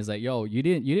aside and is like, yo, you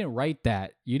didn't write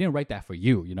that for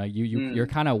you, you're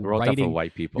kind of writing for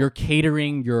white people, you're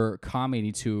catering your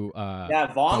comedy to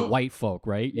Vong, white folk,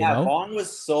 right? Vong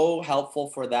was so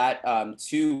helpful for that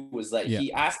too, was that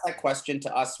he asked that question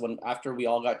to us after we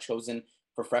all got chosen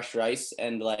for Fresh Rice,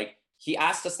 and like he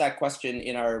asked us that question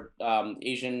in our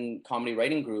Asian comedy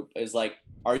writing group, is like,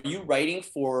 are you writing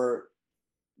for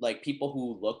like people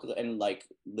who look and like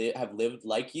have lived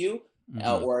like you,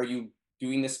 or are you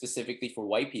doing this specifically for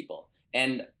white people?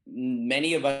 And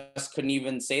many of us couldn't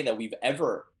even say that we've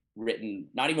ever written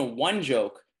not even one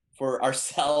joke for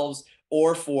ourselves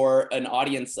or for an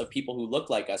audience of people who look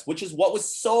like us, which is what was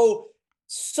so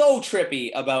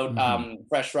trippy about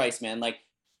Fresh Rice, man. Like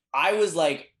I was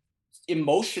like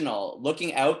emotional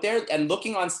looking out there and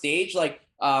looking on stage, like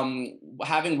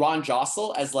having Ron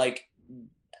Jossel as like,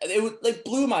 it was like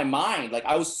blew my mind. Like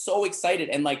I was so excited,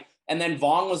 and then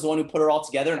Vong was the one who put it all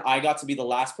together, and I got to be the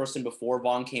last person before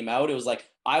Vong came out. It was like,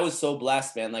 I was so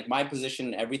blessed, man. Like my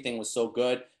position, everything was so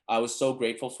good. I was so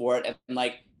grateful for it. And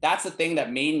like, that's the thing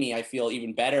that made me, I feel,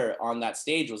 even better on that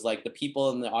stage, was like the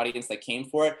people in the audience that came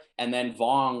for it. And then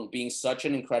Vong being such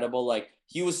an incredible, like,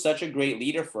 he was such a great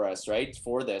leader for us, right?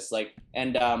 For this, like,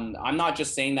 and I'm not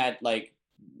just saying that, like,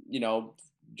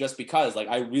 just because, like,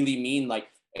 I really mean, like,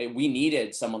 we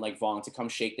needed someone like Vong to come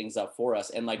shake things up for us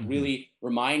and like really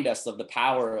remind us of the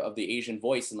power of the Asian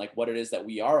voice and like what it is that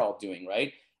we are all doing,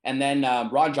 right? And then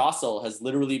Ron Jossel has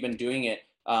literally been doing it.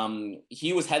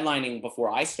 He was headlining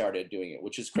before I started doing it,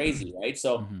 which is crazy, right?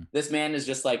 So this man is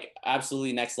just like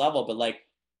absolutely next level. But like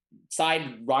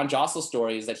side Ron Jossel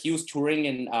story is that he was touring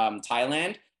in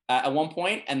Thailand at one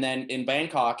point, and then in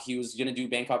Bangkok he was gonna do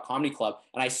Bangkok Comedy Club,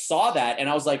 and I saw that and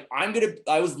I was like,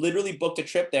 I was literally booked a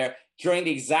trip there during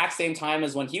the exact same time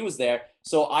as when he was there.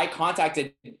 So I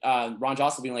contacted Ron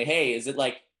Jossel being like, hey, is it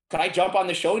like, could I jump on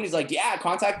the show? And he's like, yeah,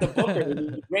 contact the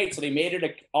booker. Great. So they made it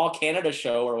an all Canada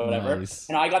show or whatever. Nice.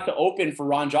 And I got to open for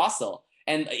Ron Jossel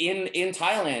and in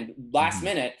Thailand last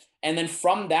minute. And then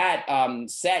from that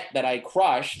set that I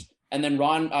crushed, and then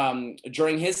Ron,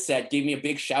 during his set, gave me a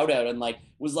big shout out and like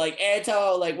was like,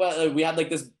 Eto, like, well, we had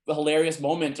like this hilarious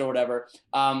moment or whatever.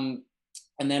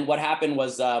 And then what happened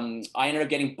was I ended up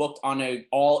getting booked on a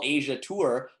all Asia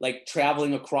tour, like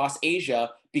traveling across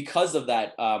Asia because of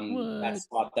that that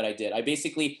spot that I did. I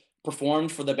basically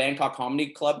performed for the Bangkok Comedy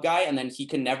Club guy, and then he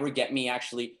can never get me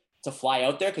actually to fly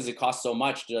out there because it costs so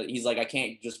much. He's like, I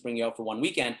can't just bring you out for one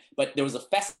weekend. But there was a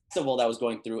festival that was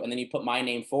going through, and then he put my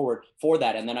name forward for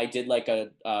that. And then I did like a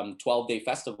 12-day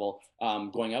festival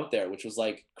going out there, which was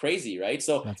like crazy, right?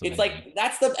 So it's like,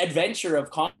 that's the adventure of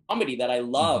comedy that I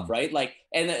love, right? Like,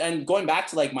 and going back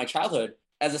to like my childhood,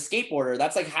 as a skateboarder,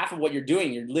 that's like half of what you're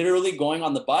doing. You're literally going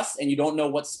on the bus and you don't know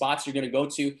what spots you're going to go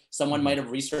to. Someone might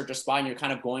have researched a spot and you're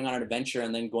kind of going on an adventure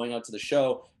and then going out to the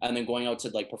show and then going out to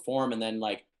like perform and then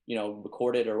like,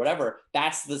 record it or whatever.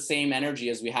 That's the same energy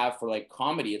as we have for like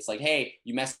comedy. It's like, hey,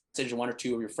 you message one or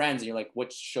two of your friends and you're like,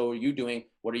 what show are you doing?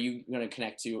 What are you going to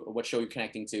connect to? Or what show are you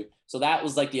connecting to? So that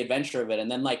was like the adventure of it.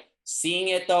 And then like seeing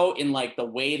it though, in like the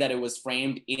way that it was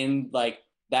framed in like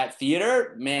that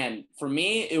theater, man, for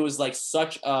me, it was like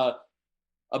such a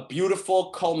a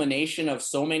beautiful culmination of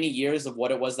so many years of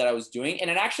what it was that I was doing. And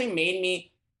it actually made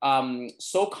me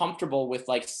so comfortable with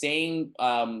like saying,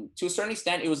 to a certain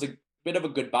extent, it was a bit of a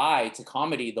goodbye to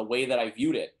comedy, the way that I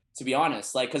viewed it, to be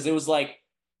honest. Like, cause it was like,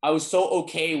 I was so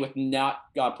okay with not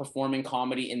performing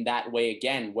comedy in that way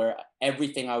again, where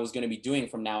everything I was going to be doing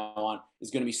from now on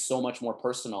is going to be so much more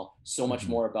personal, so much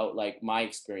more about like my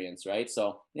experience. Right.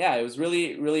 So yeah, it was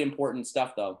really, really important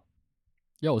stuff though.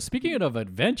 Yo, speaking of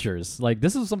adventures, like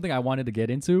this is something I wanted to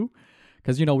get into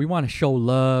because, you know, we want to show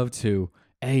love to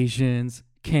Asians,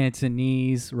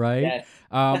 Cantonese, right? Yes.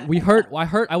 I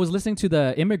was listening to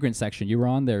the immigrant section. You were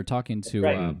on there talking to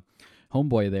Right.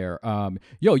 homeboy there.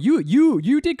 Yo,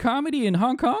 you did comedy in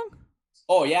Hong Kong?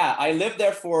 Oh yeah, I lived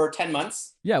there for 10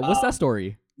 months. Yeah, what's that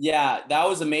story? Yeah, that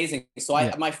was amazing. So I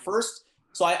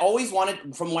always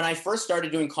wanted, from when I first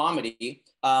started doing comedy,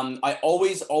 I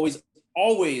always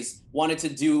wanted to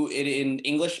do it in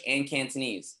English and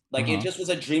Cantonese. Like it just was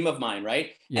a dream of mine,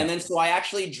 right? Yeah. And then so I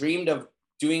actually dreamed of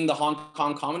doing the Hong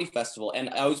Kong Comedy Festival, and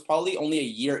I was probably only a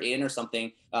year in or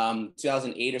something,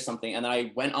 2008 or something, and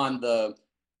I went on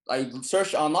I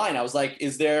searched online. I was like,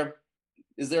 is there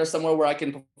somewhere where I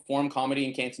can perform comedy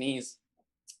in Cantonese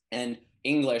and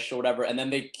English or whatever? And then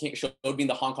they showed me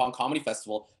the Hong Kong Comedy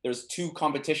Festival. There's 2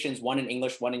 competitions, one in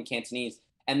English, one in Cantonese.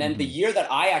 And then the year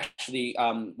that I actually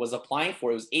was applying for,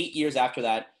 it was 8 years after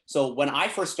that. So when I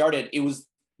first started, it was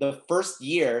the first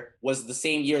year was the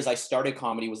same year as I started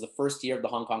comedy, was the first year of the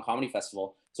Hong Kong Comedy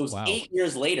Festival. So it was 8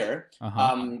 years later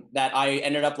that I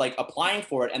ended up like applying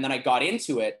for it, and then I got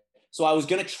into it. So I was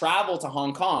going to travel to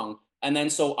Hong Kong. And then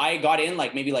so I got in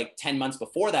like maybe like 10 months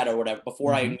before that or whatever,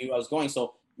 before I knew I was going.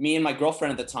 So me and my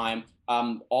girlfriend at the time,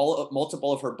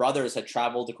 multiple of her brothers had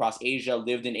traveled across Asia,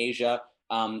 lived in Asia.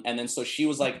 And then so she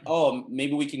was like, oh,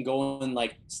 maybe we can go and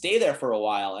like stay there for a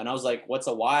while. And I was like, what's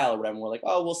a while or whatever? And we're like,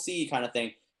 oh, we'll see, kind of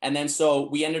thing. And then so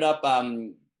we ended up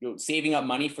saving up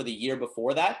money for the year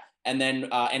before that, and then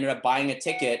ended up buying a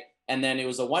ticket. And then it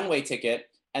was a one-way ticket.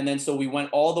 And then so we went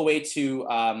all the way to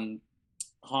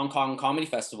Hong Kong Comedy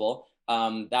Festival.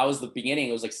 That was the beginning.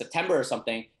 It was like September or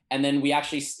something. And then we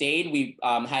actually stayed. We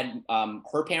had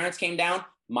her parents came down,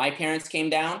 my parents came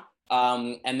down.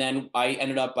 And then I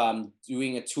ended up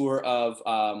doing a tour of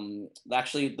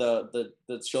actually the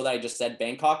show that I just said,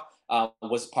 Bangkok,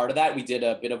 was part of that. We did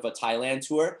a bit of a Thailand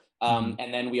tour.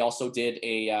 And then we also did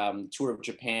a tour of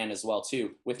Japan as well,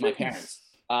 too, with my parents.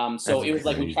 So That's it was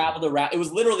like we crazy. traveled around. It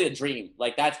was literally a dream.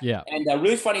 Like that's Yeah. And a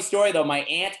really funny story though. My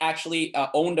aunt actually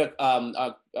owned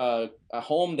a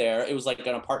home there. It was like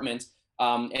an apartment,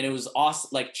 and it was awesome.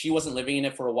 Like she wasn't living in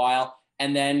it for a while,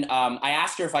 and then I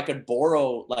asked her if I could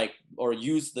borrow like or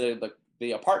use the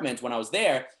apartment when I was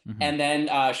there, and then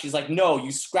she's like, "No,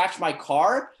 you scratched my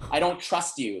car. I don't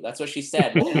trust you." That's what she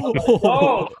said. Right? I was like,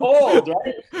 oh, cold,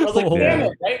 right? I was like, damn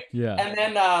it, right? Yeah. And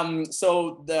then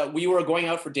so we were going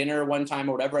out for dinner one time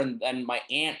or whatever, and then my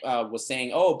aunt was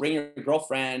saying, "Oh, bring your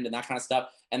girlfriend," and that kind of stuff.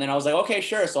 And then I was like, "Okay,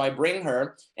 sure." So I bring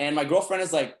her, and my girlfriend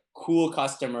is like cool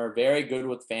customer, very good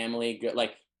with family, good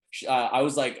like. I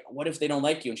was like, what if they don't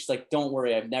like you? And she's like, don't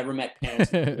worry, I've never met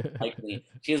parents who like me.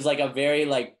 She was like a very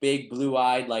like big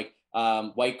blue-eyed like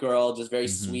white girl, just very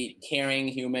sweet, caring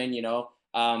human, you know.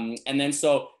 And then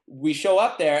so we show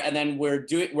up there, and then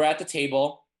we're at the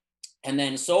table, and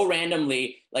then so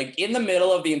randomly, like in the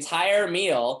middle of the entire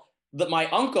meal, that my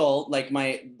uncle, like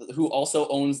who also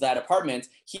owns that apartment,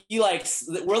 he like,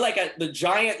 we're like at the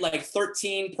giant like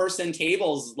 13-person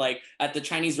tables like at the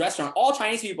Chinese restaurant, all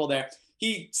Chinese people there.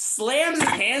 He slams his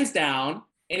hands down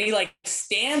and he like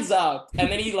stands up,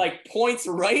 and then he like points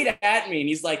right at me, and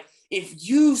he's like, if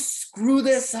you screw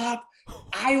this up,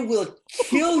 I will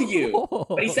kill you.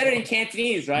 But he said it in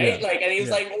Cantonese, right? Yeah. Like, and he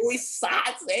was like, "We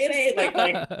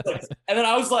like, and then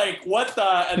I was like, "What the?"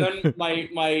 And then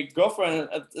my girlfriend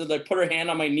like put her hand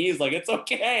on my knees, like, "It's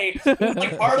okay. It's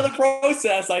like part of the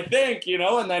process, I think, you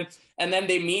know." And then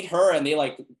they meet her, and they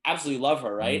like absolutely love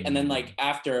her, right? And then like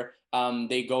after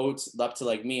they go up to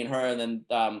like me and her, and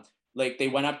then like they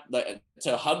went up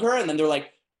to hug her, and then they're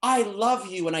like, I love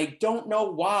you and I don't know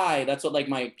why. That's what like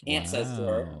my aunt says to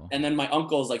her. And then my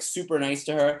uncle is like super nice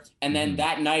to her. And then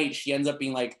that night she ends up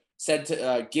being like said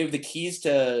to give the keys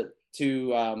to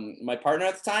my partner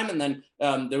at the time. And then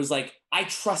there was like, I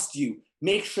trust you.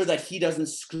 Make sure that he doesn't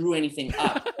screw anything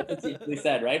up. That's what they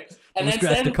said, right? And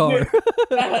then the car.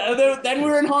 then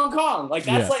we're in Hong Kong. Like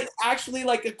that's like actually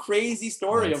like a crazy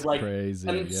story That's of like crazy,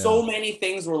 and so many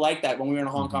things were like that when we were in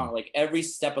Hong Kong, like every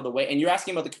step of the way. And you're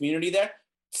asking about the community there.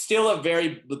 still a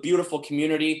very beautiful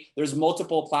community. There's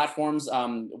multiple platforms,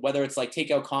 whether it's like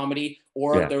Takeout Comedy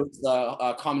or there's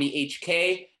the Comedy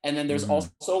HK. And then there's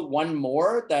also one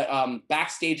more that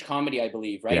Backstage Comedy, I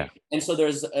believe, right? Yeah. And so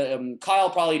there's Kyle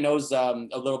probably knows a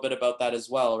little bit about that as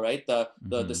well, right?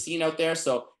 The scene out there.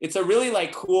 So it's a really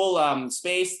like cool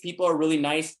space. People are really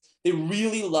nice. They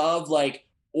really love like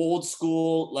old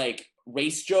school like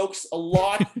race jokes a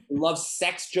lot. Love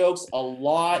sex jokes a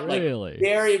lot. Really? Like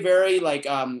very, very like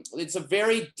it's a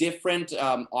very different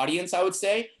audience, I would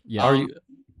say. Yeah.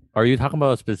 Are you talking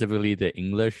about specifically the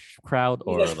English crowd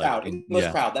or English like crowd?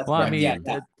 English crowd. That's correct. I mean,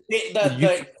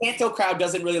 the Canto crowd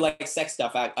doesn't really like sex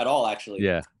stuff at all, actually.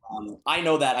 Yeah. I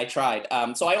know that. I tried.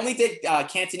 So I only did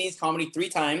Cantonese comedy 3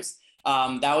 times.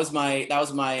 That was my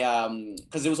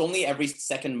because it was only every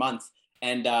second month,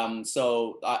 and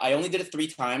so I only did it 3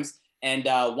 times. And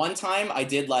one time I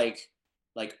did like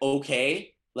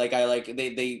okay, like I like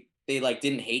they like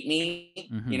didn't hate me.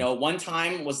 You know, one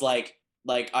time was like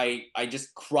I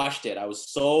just crushed it. I was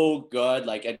so good.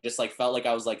 Like I just like felt like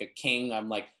I was like a king. I'm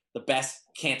like the best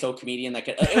Canto comedian that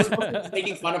could. It was just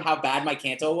making fun of how bad my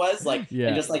Canto was, like,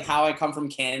 and just like how I come from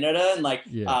Canada and like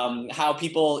how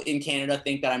people in Canada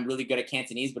think that I'm really good at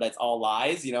Cantonese, but it's all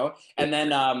lies, you know. And then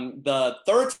the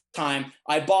third time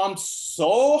I bombed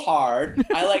so hard,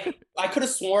 I could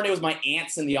have sworn it was my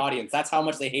aunts in the audience. That's how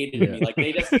much they hated me. Like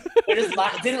they just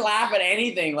didn't laugh at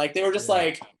anything. Like they were just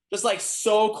like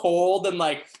so cold, and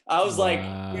like I was like,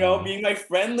 you know, being my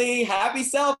friendly, happy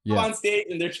self on stage,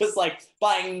 and they're just like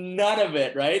buying none of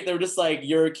it, right? They're just like,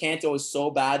 your Canto is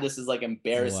so bad, this is like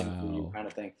embarrassing for you, kind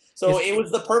of thing. So it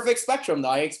was the perfect spectrum, though.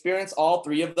 I experienced all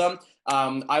 3 of them.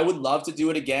 I would love to do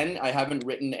it again. I haven't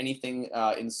written anything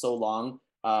in so long,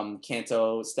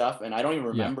 Canto stuff, and I don't even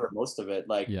remember most of it.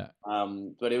 Like,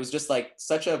 but it was just like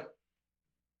such an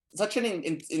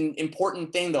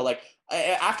important thing, though. Like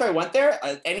after I went there,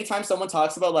 anytime someone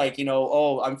talks about like, you know,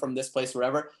 oh, I'm from this place, or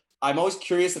whatever, I'm always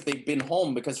curious if they've been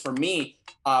home, because for me,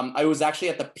 I was actually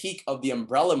at the peak of the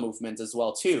umbrella movement as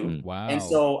well too. Wow. And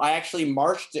so I actually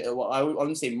marched. Well, I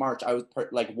wouldn't say march. I was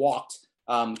like walked,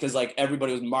 because like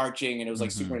everybody was marching and it was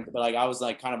like super. But like I was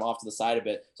like kind of off to the side a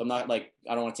bit, so I'm not like,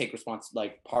 I don't want to take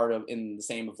part of in the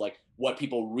same of like what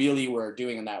people really were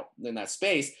doing in that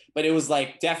space. But it was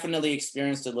like definitely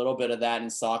experienced a little bit of that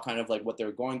and saw kind of like what they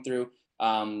were going through.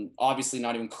 Obviously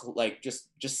not even like just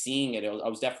seeing it. I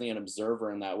was definitely an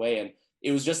observer in that way, and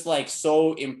it was just like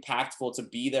so impactful to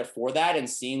be there for that and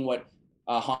seeing what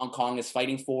Hong Kong is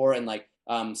fighting for, and like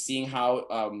seeing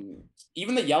how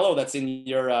even the yellow that's in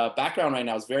your background right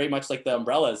now is very much like the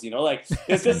umbrellas, you know, like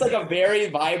it's just like a very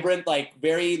vibrant, like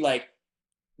very like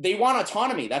they want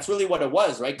autonomy. That's really what it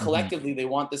was, right? Collectively, they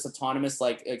want this autonomous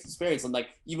like experience. And like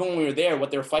even when we were there, what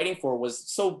they were fighting for was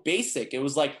so basic. It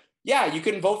was like, yeah, you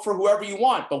can vote for whoever you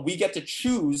want, but we get to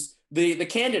choose the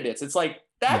candidates. It's like,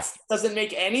 that doesn't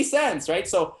make any sense, right?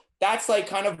 So that's like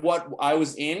kind of what I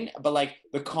was in, but like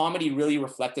the comedy really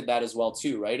reflected that as well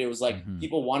too, right? It was like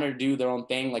people wanted to do their own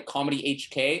thing, like Comedy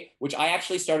HK, which I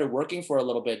actually started working for a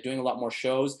little bit, doing a lot more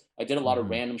shows. I did a lot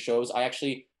of random shows. I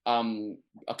actually,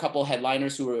 a couple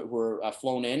headliners who were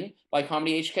flown in by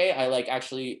Comedy HK, I like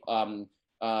actually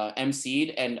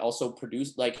emceed and also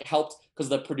produced, like helped, because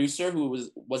the producer who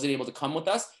wasn't able to come with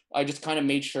us, I just kind of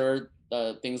made sure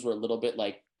things were a little bit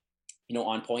like, you know,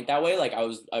 on point that way. Like I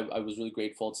was really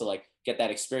grateful to like get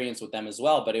that experience with them as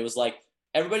well. But it was like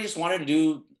everybody just wanted to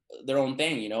do their own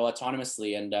thing, you know,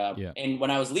 autonomously. And and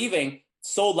when I was leaving,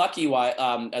 so lucky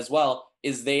as well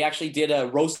is they actually did a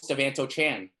roast of Anto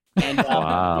Chan, and it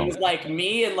was like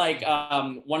me and like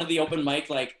one of the open mic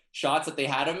like shots that they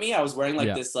had of me. I was wearing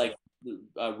like this like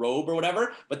robe or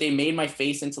whatever, but they made my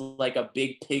face into like a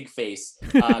big pig face.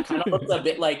 Kind of looked a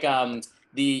bit like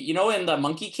you know, in the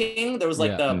Monkey King, there was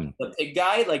like the pig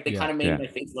guy, like they kind of made my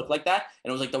face look like that. And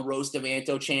it was like the roast of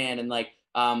Anto Chan, and like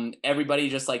everybody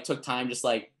just like took time just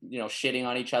like, you know, shitting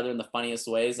on each other in the funniest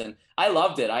ways. And I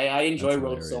loved it. I enjoy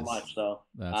roast so much. So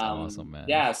that's awesome, man.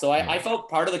 Yeah. So I felt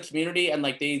part of the community, and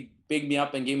like they bigged me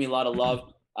up and gave me a lot of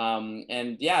love.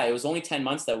 And yeah, it was only 10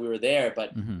 months that we were there,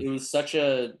 but it was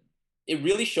it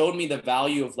really showed me the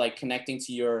value of like connecting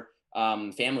to your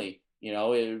family, you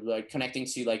know, like connecting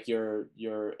to like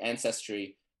your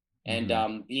ancestry, and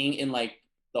being in like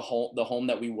the home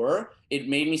that we were. It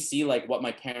made me see like what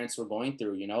my parents were going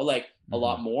through, you know, like a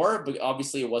lot more, but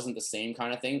obviously it wasn't the same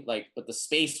kind of thing, like, but the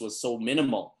space was so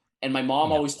minimal. And my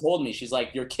mom always told me, she's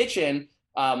like, your kitchen,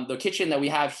 the kitchen that we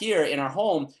have here in our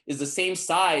home is the same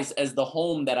size as the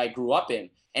home that I grew up in.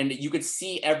 and you could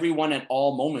see everyone at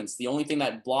all moments. The only thing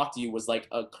that blocked you was like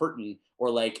a curtain or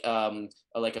like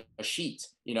a sheet,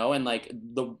 you know, and like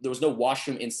there was no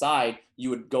washroom inside. You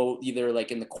would go either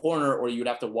like in the corner or you'd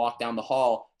have to walk down the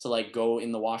hall to like go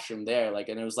in the washroom there. Like,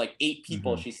 and it was like 8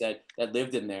 people, she said, that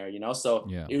lived in there, you know? So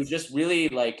it was just really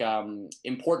like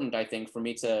important, I think, for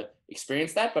me to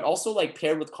experience that, but also like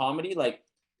paired with comedy, like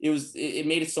it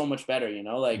made it so much better, you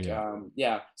know, like,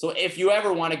 So if you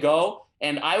ever want to go,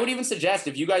 and I would even suggest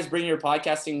if you guys bring your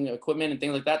podcasting equipment and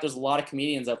things like that, there's a lot of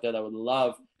comedians out there that would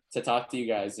love to talk to you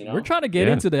guys, you know. We're trying to get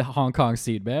into the Hong Kong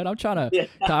scene, man. I'm trying to,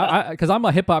 because I'm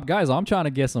a hip hop guy, so I'm trying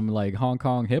to get some like Hong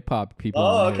Kong hip hop people.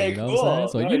 Oh, here, okay, you know cool. What I'm saying?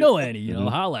 So nice. you know any, you know,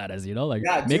 holla at us, you know, like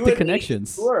make the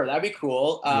connections. Sure, that'd be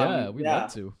cool. We'd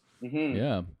love to. Mm-hmm.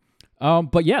 Yeah.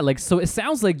 But yeah, like, so it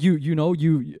sounds like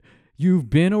you've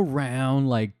been around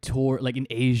like tour, like in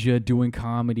Asia doing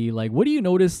comedy. Like, what do you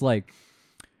notice? Like,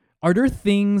 are there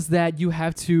things that you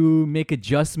have to make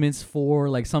adjustments for?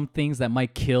 Like some things that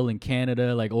might kill in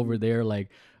Canada, like over there, like,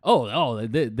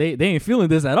 they ain't feeling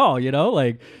this at all, you know?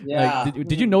 Like,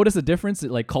 did you notice a difference,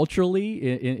 like culturally,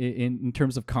 in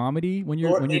terms of comedy when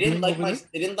you're they doing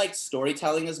they didn't like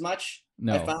storytelling as much.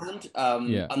 No. I found,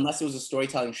 unless it was a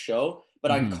storytelling show. But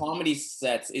on comedy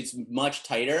sets, it's much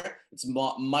tighter. It's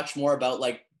much more about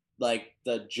like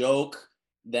the joke,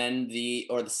 then the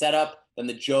setup, then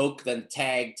the joke, then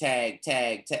tag.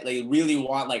 They really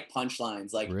want like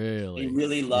punchlines. Like they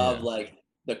really love like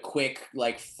the quick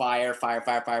like fire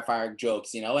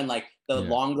jokes, you know. And like the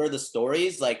longer the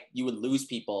stories, like you would lose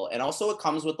people. And also it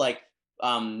comes with like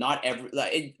not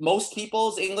most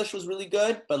people's English was really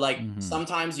good, but like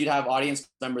sometimes you'd have audience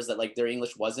members that like their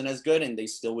English wasn't as good and they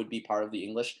still would be part of the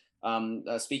English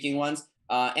speaking ones.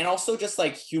 And also just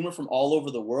like humor from all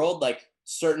over the world, like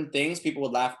certain things people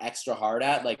would laugh extra hard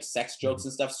at, like sex jokes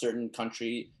and stuff.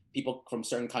 People from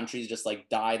certain countries just like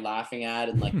died laughing at,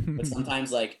 and like, but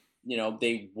sometimes like, you know,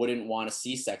 they wouldn't want to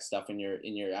see sex stuff in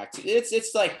your act.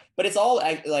 It's like, but it's all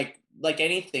like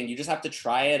anything, you just have to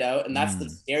try it out. And that's the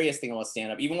scariest thing about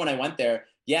stand-up. Even when I went there,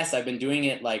 yes, I've been doing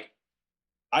it, like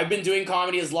I've been doing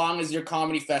comedy as long as your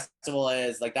comedy festival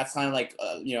is. Like that's kind of like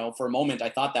you know, for a moment I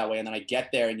thought that way, and then I get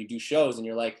there and you do shows and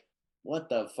you're like, what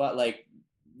the fuck? Like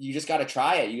you just got to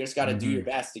try it. You just got to do your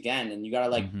best again, and you got to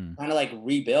like kind of like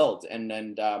rebuild.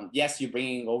 And yes, you're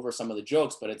bringing over some of the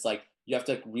jokes, but it's like you have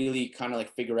to really kind of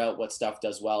like figure out what stuff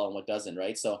does well and what doesn't,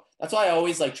 right? So that's why I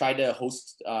always like try to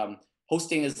host.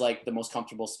 Hosting is like the most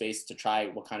comfortable space to try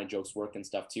what kind of jokes work and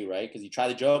stuff too, right? Because you try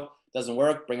the joke, doesn't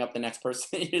work, bring up the next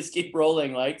person, you just keep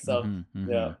rolling, like, so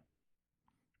yeah.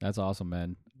 That's awesome,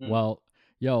 man. Well,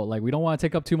 yo, like we don't want to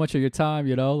take up too much of your time,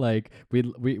 you know, like we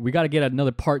got to get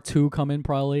another part 2 coming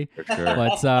probably. For sure.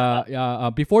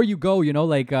 But before you go, you know,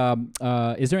 like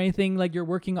is there anything like you're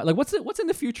working on, like what's in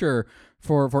the future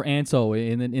for Anto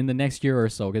in the next year or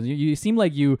so? Because you seem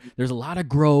like there's a lot of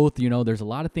growth, you know, there's a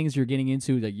lot of things you're getting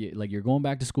into, that you're going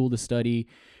back to school to study,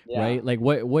 right? Like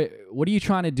what are you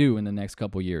trying to do in the next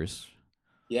couple years?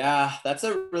 Yeah, that's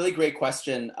a really great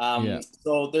question.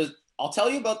 So I'll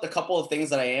tell you about the couple of things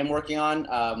that I am working on.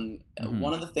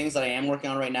 One of the things that I am working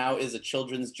on right now is a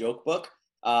children's joke book.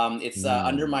 It's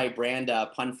under my brand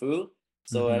Pun Fu.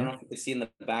 So I don't know if you can see in the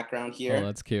background here. Oh,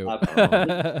 that's cute.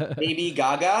 Baby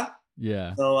Gaga.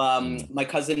 Yeah. So my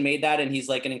cousin made that, and he's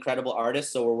like an incredible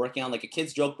artist. So we're working on like a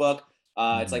kid's joke book.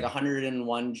 It's like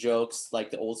 101 jokes, like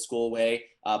the old school way,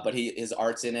 but his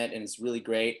art's in it, and it's really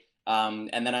great.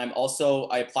 And then I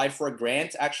applied for a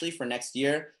grant actually for next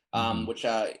year. Which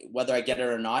whether I get it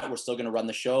or not, we're still going to run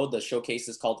the show. The showcase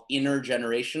is called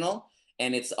Intergenerational,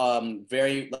 and it's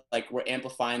very like we're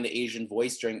amplifying the Asian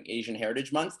voice during Asian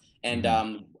Heritage Month. And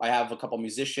I have a couple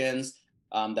musicians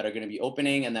that are going to be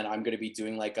opening, and then I'm going to be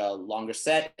doing like a longer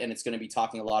set, and it's going to be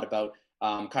talking a lot about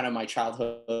kind of my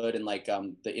childhood and like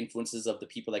the influences of the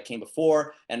people that came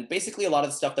before, and basically a lot of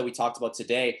the stuff that we talked about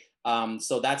today.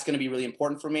 So that's going to be really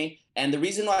important for me. And the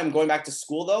reason why I'm going back to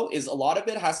school though is a lot of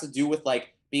it has to do with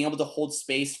like being able to hold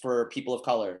space for people of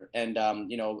color and,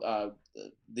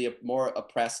 the more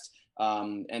oppressed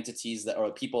entities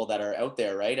or people that are out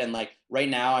there, right? And like right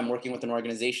now I'm working with an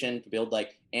organization to build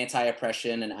like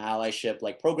anti-oppression and allyship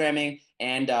like programming.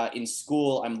 And in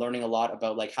school, I'm learning a lot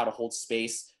about like how to hold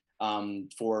space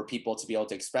for people to be able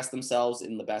to express themselves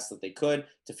in the best that they could,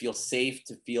 to feel safe,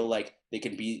 to feel like they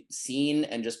can be seen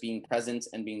and just being present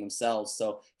and being themselves.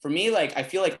 So for me, like, I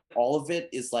feel like all of it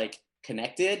is like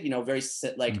connected, you know, very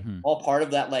like all part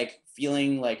of that, like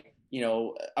feeling like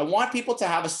I want people to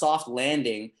have a soft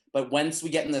landing, but once we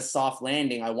get in this soft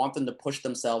landing, I want them to push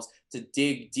themselves to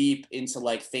dig deep into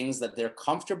like things that they're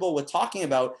comfortable with talking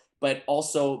about, but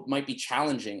also might be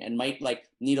challenging and might like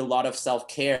need a lot of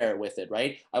self-care with it,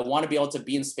 right? I want to be able to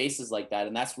be in spaces like that.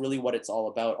 And that's really what it's all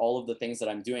about. All of the things that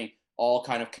I'm doing all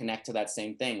kind of connect to that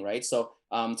same thing, right? So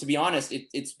to be honest,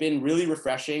 it's been really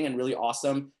refreshing and really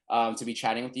awesome to be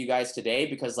chatting with you guys today,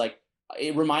 because like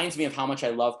it reminds me of how much I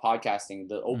love podcasting,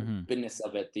 the openness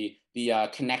of it, the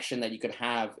connection that you could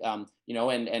have, and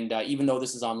even though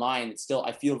this is online, it's still,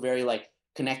 I feel very like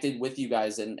connected with you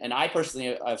guys. And I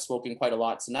personally, I've spoken quite a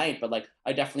lot tonight, but like,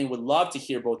 I definitely would love to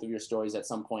hear both of your stories at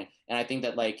some point. And I think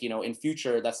that like, in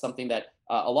future, that's something that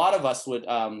a lot of us would,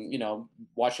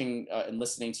 watching and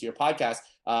listening to your podcast,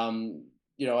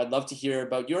 I'd love to hear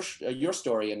about your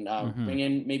story and bring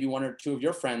in maybe one or two of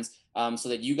your friends so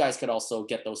that you guys could also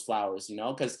get those flowers,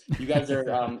 because you guys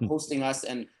are hosting us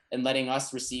and letting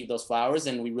us receive those flowers,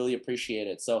 and we really appreciate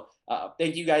it. So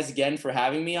thank you guys again for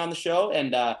having me on the show.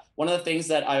 And one of the things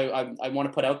that I want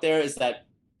to put out there is that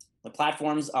the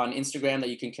platforms on Instagram that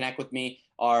you can connect with me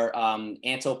are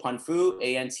Anto Punfu,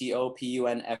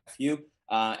 ANTOPUNFU.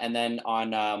 And then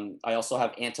on, I also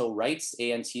have Anto Writes,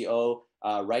 ANTO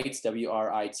Writes,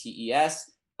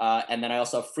 WRITES. And then I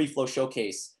also have Free Flow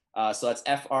Showcase. So that's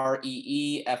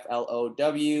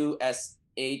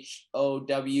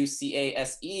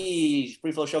FREEFLOWSHOWCASE,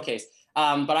 Free Flow Showcase.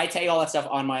 But I tag all that stuff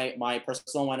on my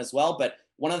personal one as well. But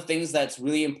one of the things that's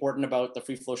really important about the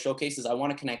Free Flow Showcase is I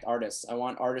want to connect artists. I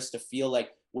want artists to feel like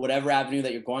whatever avenue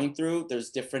that you're going through, there's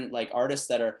different like artists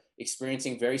that are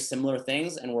experiencing very similar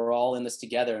things, and we're all in this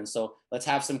together. And so let's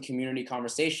have some community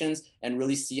conversations and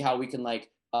really see how we can like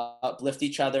uplift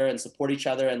each other and support each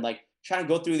other and like trying to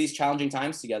go through these challenging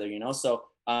times together, So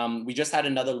we just had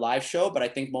another live show, but I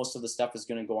think most of the stuff is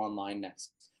going to go online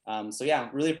next. So yeah,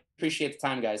 really appreciate the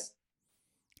time, guys.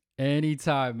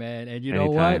 Anytime, man. And you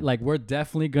know what? Like, we're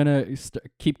definitely gonna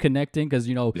keep connecting, because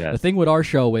the thing with our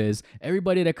show is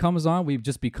everybody that comes on, we've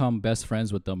just become best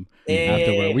friends with them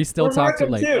afterward. We still talk to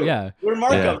like we're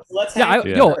Markham. So let's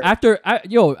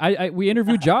we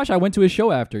interviewed Josh. I went to his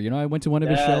show after. I went to one of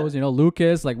his shows.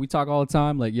 Lucas, like we talk all the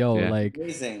time. Like like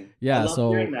amazing. Yeah, I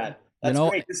love hearing that. That's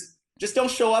great. Just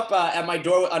don't show up at my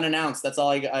door unannounced. That's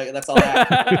all I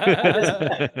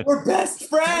have. We're best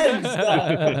friends.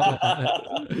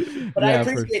 But I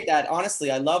appreciate that. Honestly,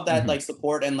 I love that like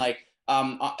support and like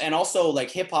and also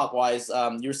like hip hop wise.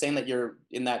 You were saying that you're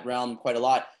in that realm quite a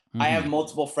lot. I have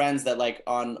multiple friends that like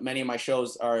on many of my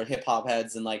shows are hip hop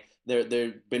heads, and like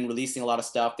they've been releasing a lot of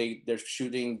stuff. They're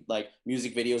shooting like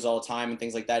music videos all the time and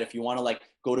things like that. If you want to like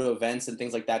go to events and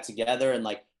things like that together and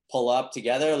like pull up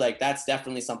together, like that's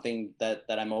definitely something that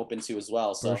I'm open to as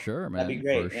well. So for sure, man. That'd be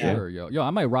great. For sure, yo, I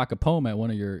might rock a poem at one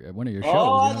of your shows. You know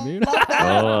what I mean?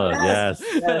 Yes.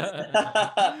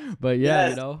 But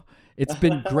yeah, it's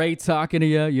been great talking to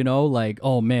you. Like,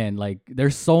 oh man, like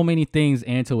there's so many things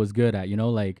Anto is good at.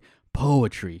 Like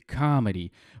poetry,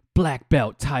 comedy, black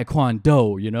belt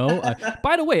taekwondo.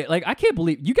 By the way, like I can't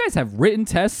believe you guys have written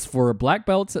tests for black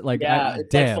belts. Like,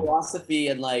 it's like philosophy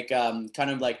and like kind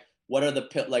of like what are the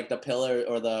pillar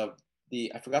or the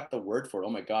I forgot the word for it. Oh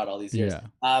my God, all these years.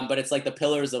 But it's like the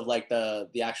pillars of like the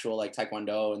actual like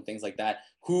taekwondo and things like that.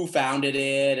 Who founded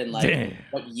it and like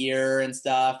what year and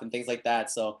stuff and things like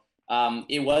that. So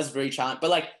it was very challenging. But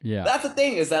like that's the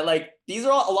thing, is that like these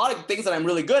are a lot of things that I'm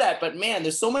really good at. But man,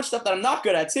 there's so much stuff that I'm not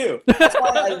good at too. That's why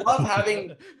I love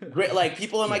having great like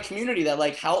people in my community that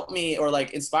like help me or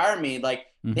like inspire me. Like,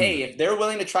 hey, if they're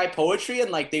willing to try poetry and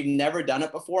like they've never done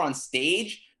it before on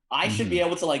stage, I should be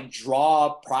able to like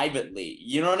draw privately.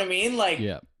 You know what I mean? Like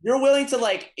you're willing to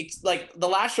like the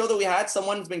last show that we had,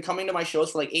 someone's been coming to my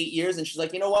shows for like 8 years. And she's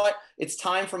like, you know what? It's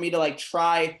time for me to like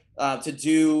try to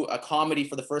do a comedy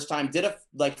for the first time. Did a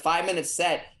like 5-minute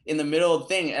set in the middle of the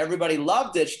thing. Everybody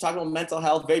loved it. She talked about mental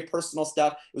health, very personal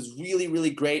stuff. It was really, really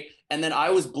great. And then I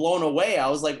was blown away. I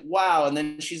was like, wow. And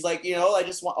then she's like, I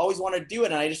just always wanted to do it.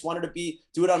 And I just wanted to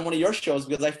do it on one of your shows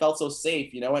because I felt so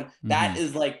safe, and that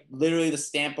is like literally the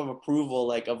stamp of approval,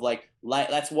 like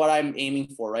that's what I'm aiming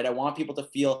for, right? I want people to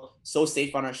feel so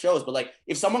safe on our shows. But like,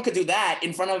 if someone could do that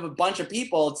in front of a bunch of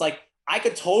people, it's like, I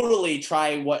could totally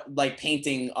try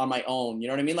painting on my own. You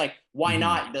know what I mean? Like, why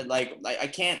not? Like, I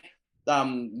can't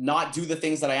not do the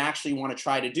things that I actually want to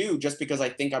try to do just because I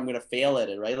think I'm going to fail at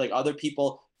it, right? Like other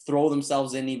people throw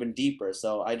themselves in even deeper.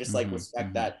 So I just like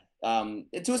respect that.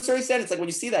 To a certain extent, it's like when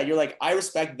you see that, you're like, I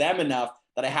respect them enough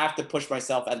that I have to push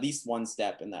myself at least one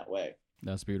step in that way.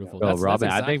 That's beautiful. So Robin,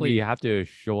 I think we have to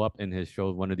show up in his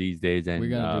show one of these days and we're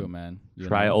gonna do it, man.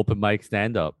 Try open mic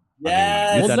stand up.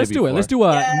 Yes. Well, let's do it. Let's do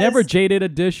a Never Jaded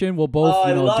edition. We'll both,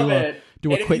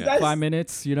 do a quick 5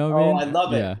 minutes. You know what I mean? I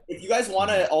love it. If you guys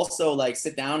want to also like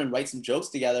sit down and write some jokes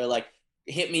together, like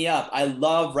hit me up. I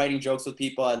love writing jokes with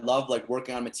people. I love like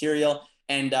working on material.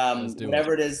 And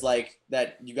whatever it is like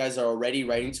that you guys are already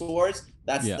writing towards,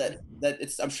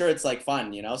 I'm sure it's like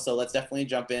fun, So let's definitely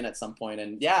jump in at some point.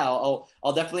 And I'll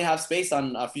definitely have space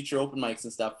on future open mics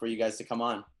and stuff for you guys to come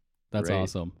on. That's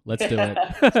awesome. Let's do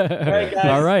it.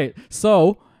 All right.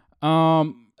 So,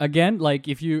 again, like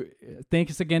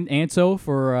thanks again, Anto,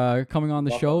 for coming on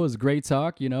the show. It was great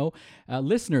talk.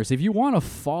 Listeners, if you want to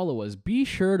follow us, be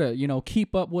sure to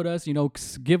keep up with us.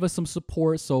 Give us some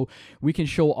support so we can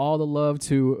show all the love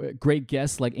to great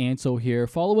guests like Anto here.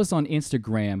 Follow us on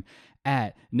Instagram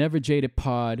at Never Jaded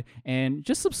Pod, and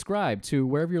just subscribe to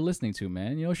wherever you're listening to,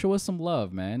 man. Show us some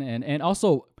love, man. And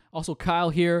also Kyle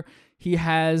here. He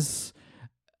has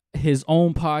his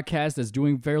own podcast that's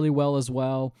doing fairly well as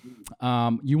well.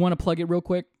 You want to plug it real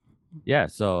quick? Yeah.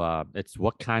 So it's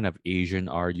What Kind of Asian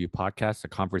Are You podcast,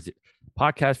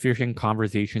 podcast featuring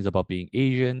conversations about being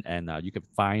Asian. And you can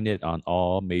find it on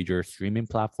all major streaming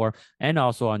platforms and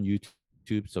also on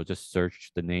YouTube. So just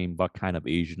search the name What Kind of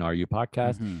Asian Are You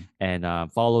podcast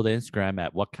and follow the Instagram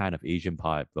at What Kind of Asian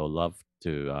Pod. We'll love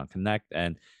to connect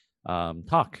and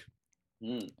talk.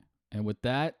 And with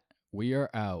that, we are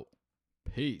out.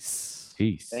 Peace.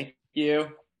 Peace. Thank you.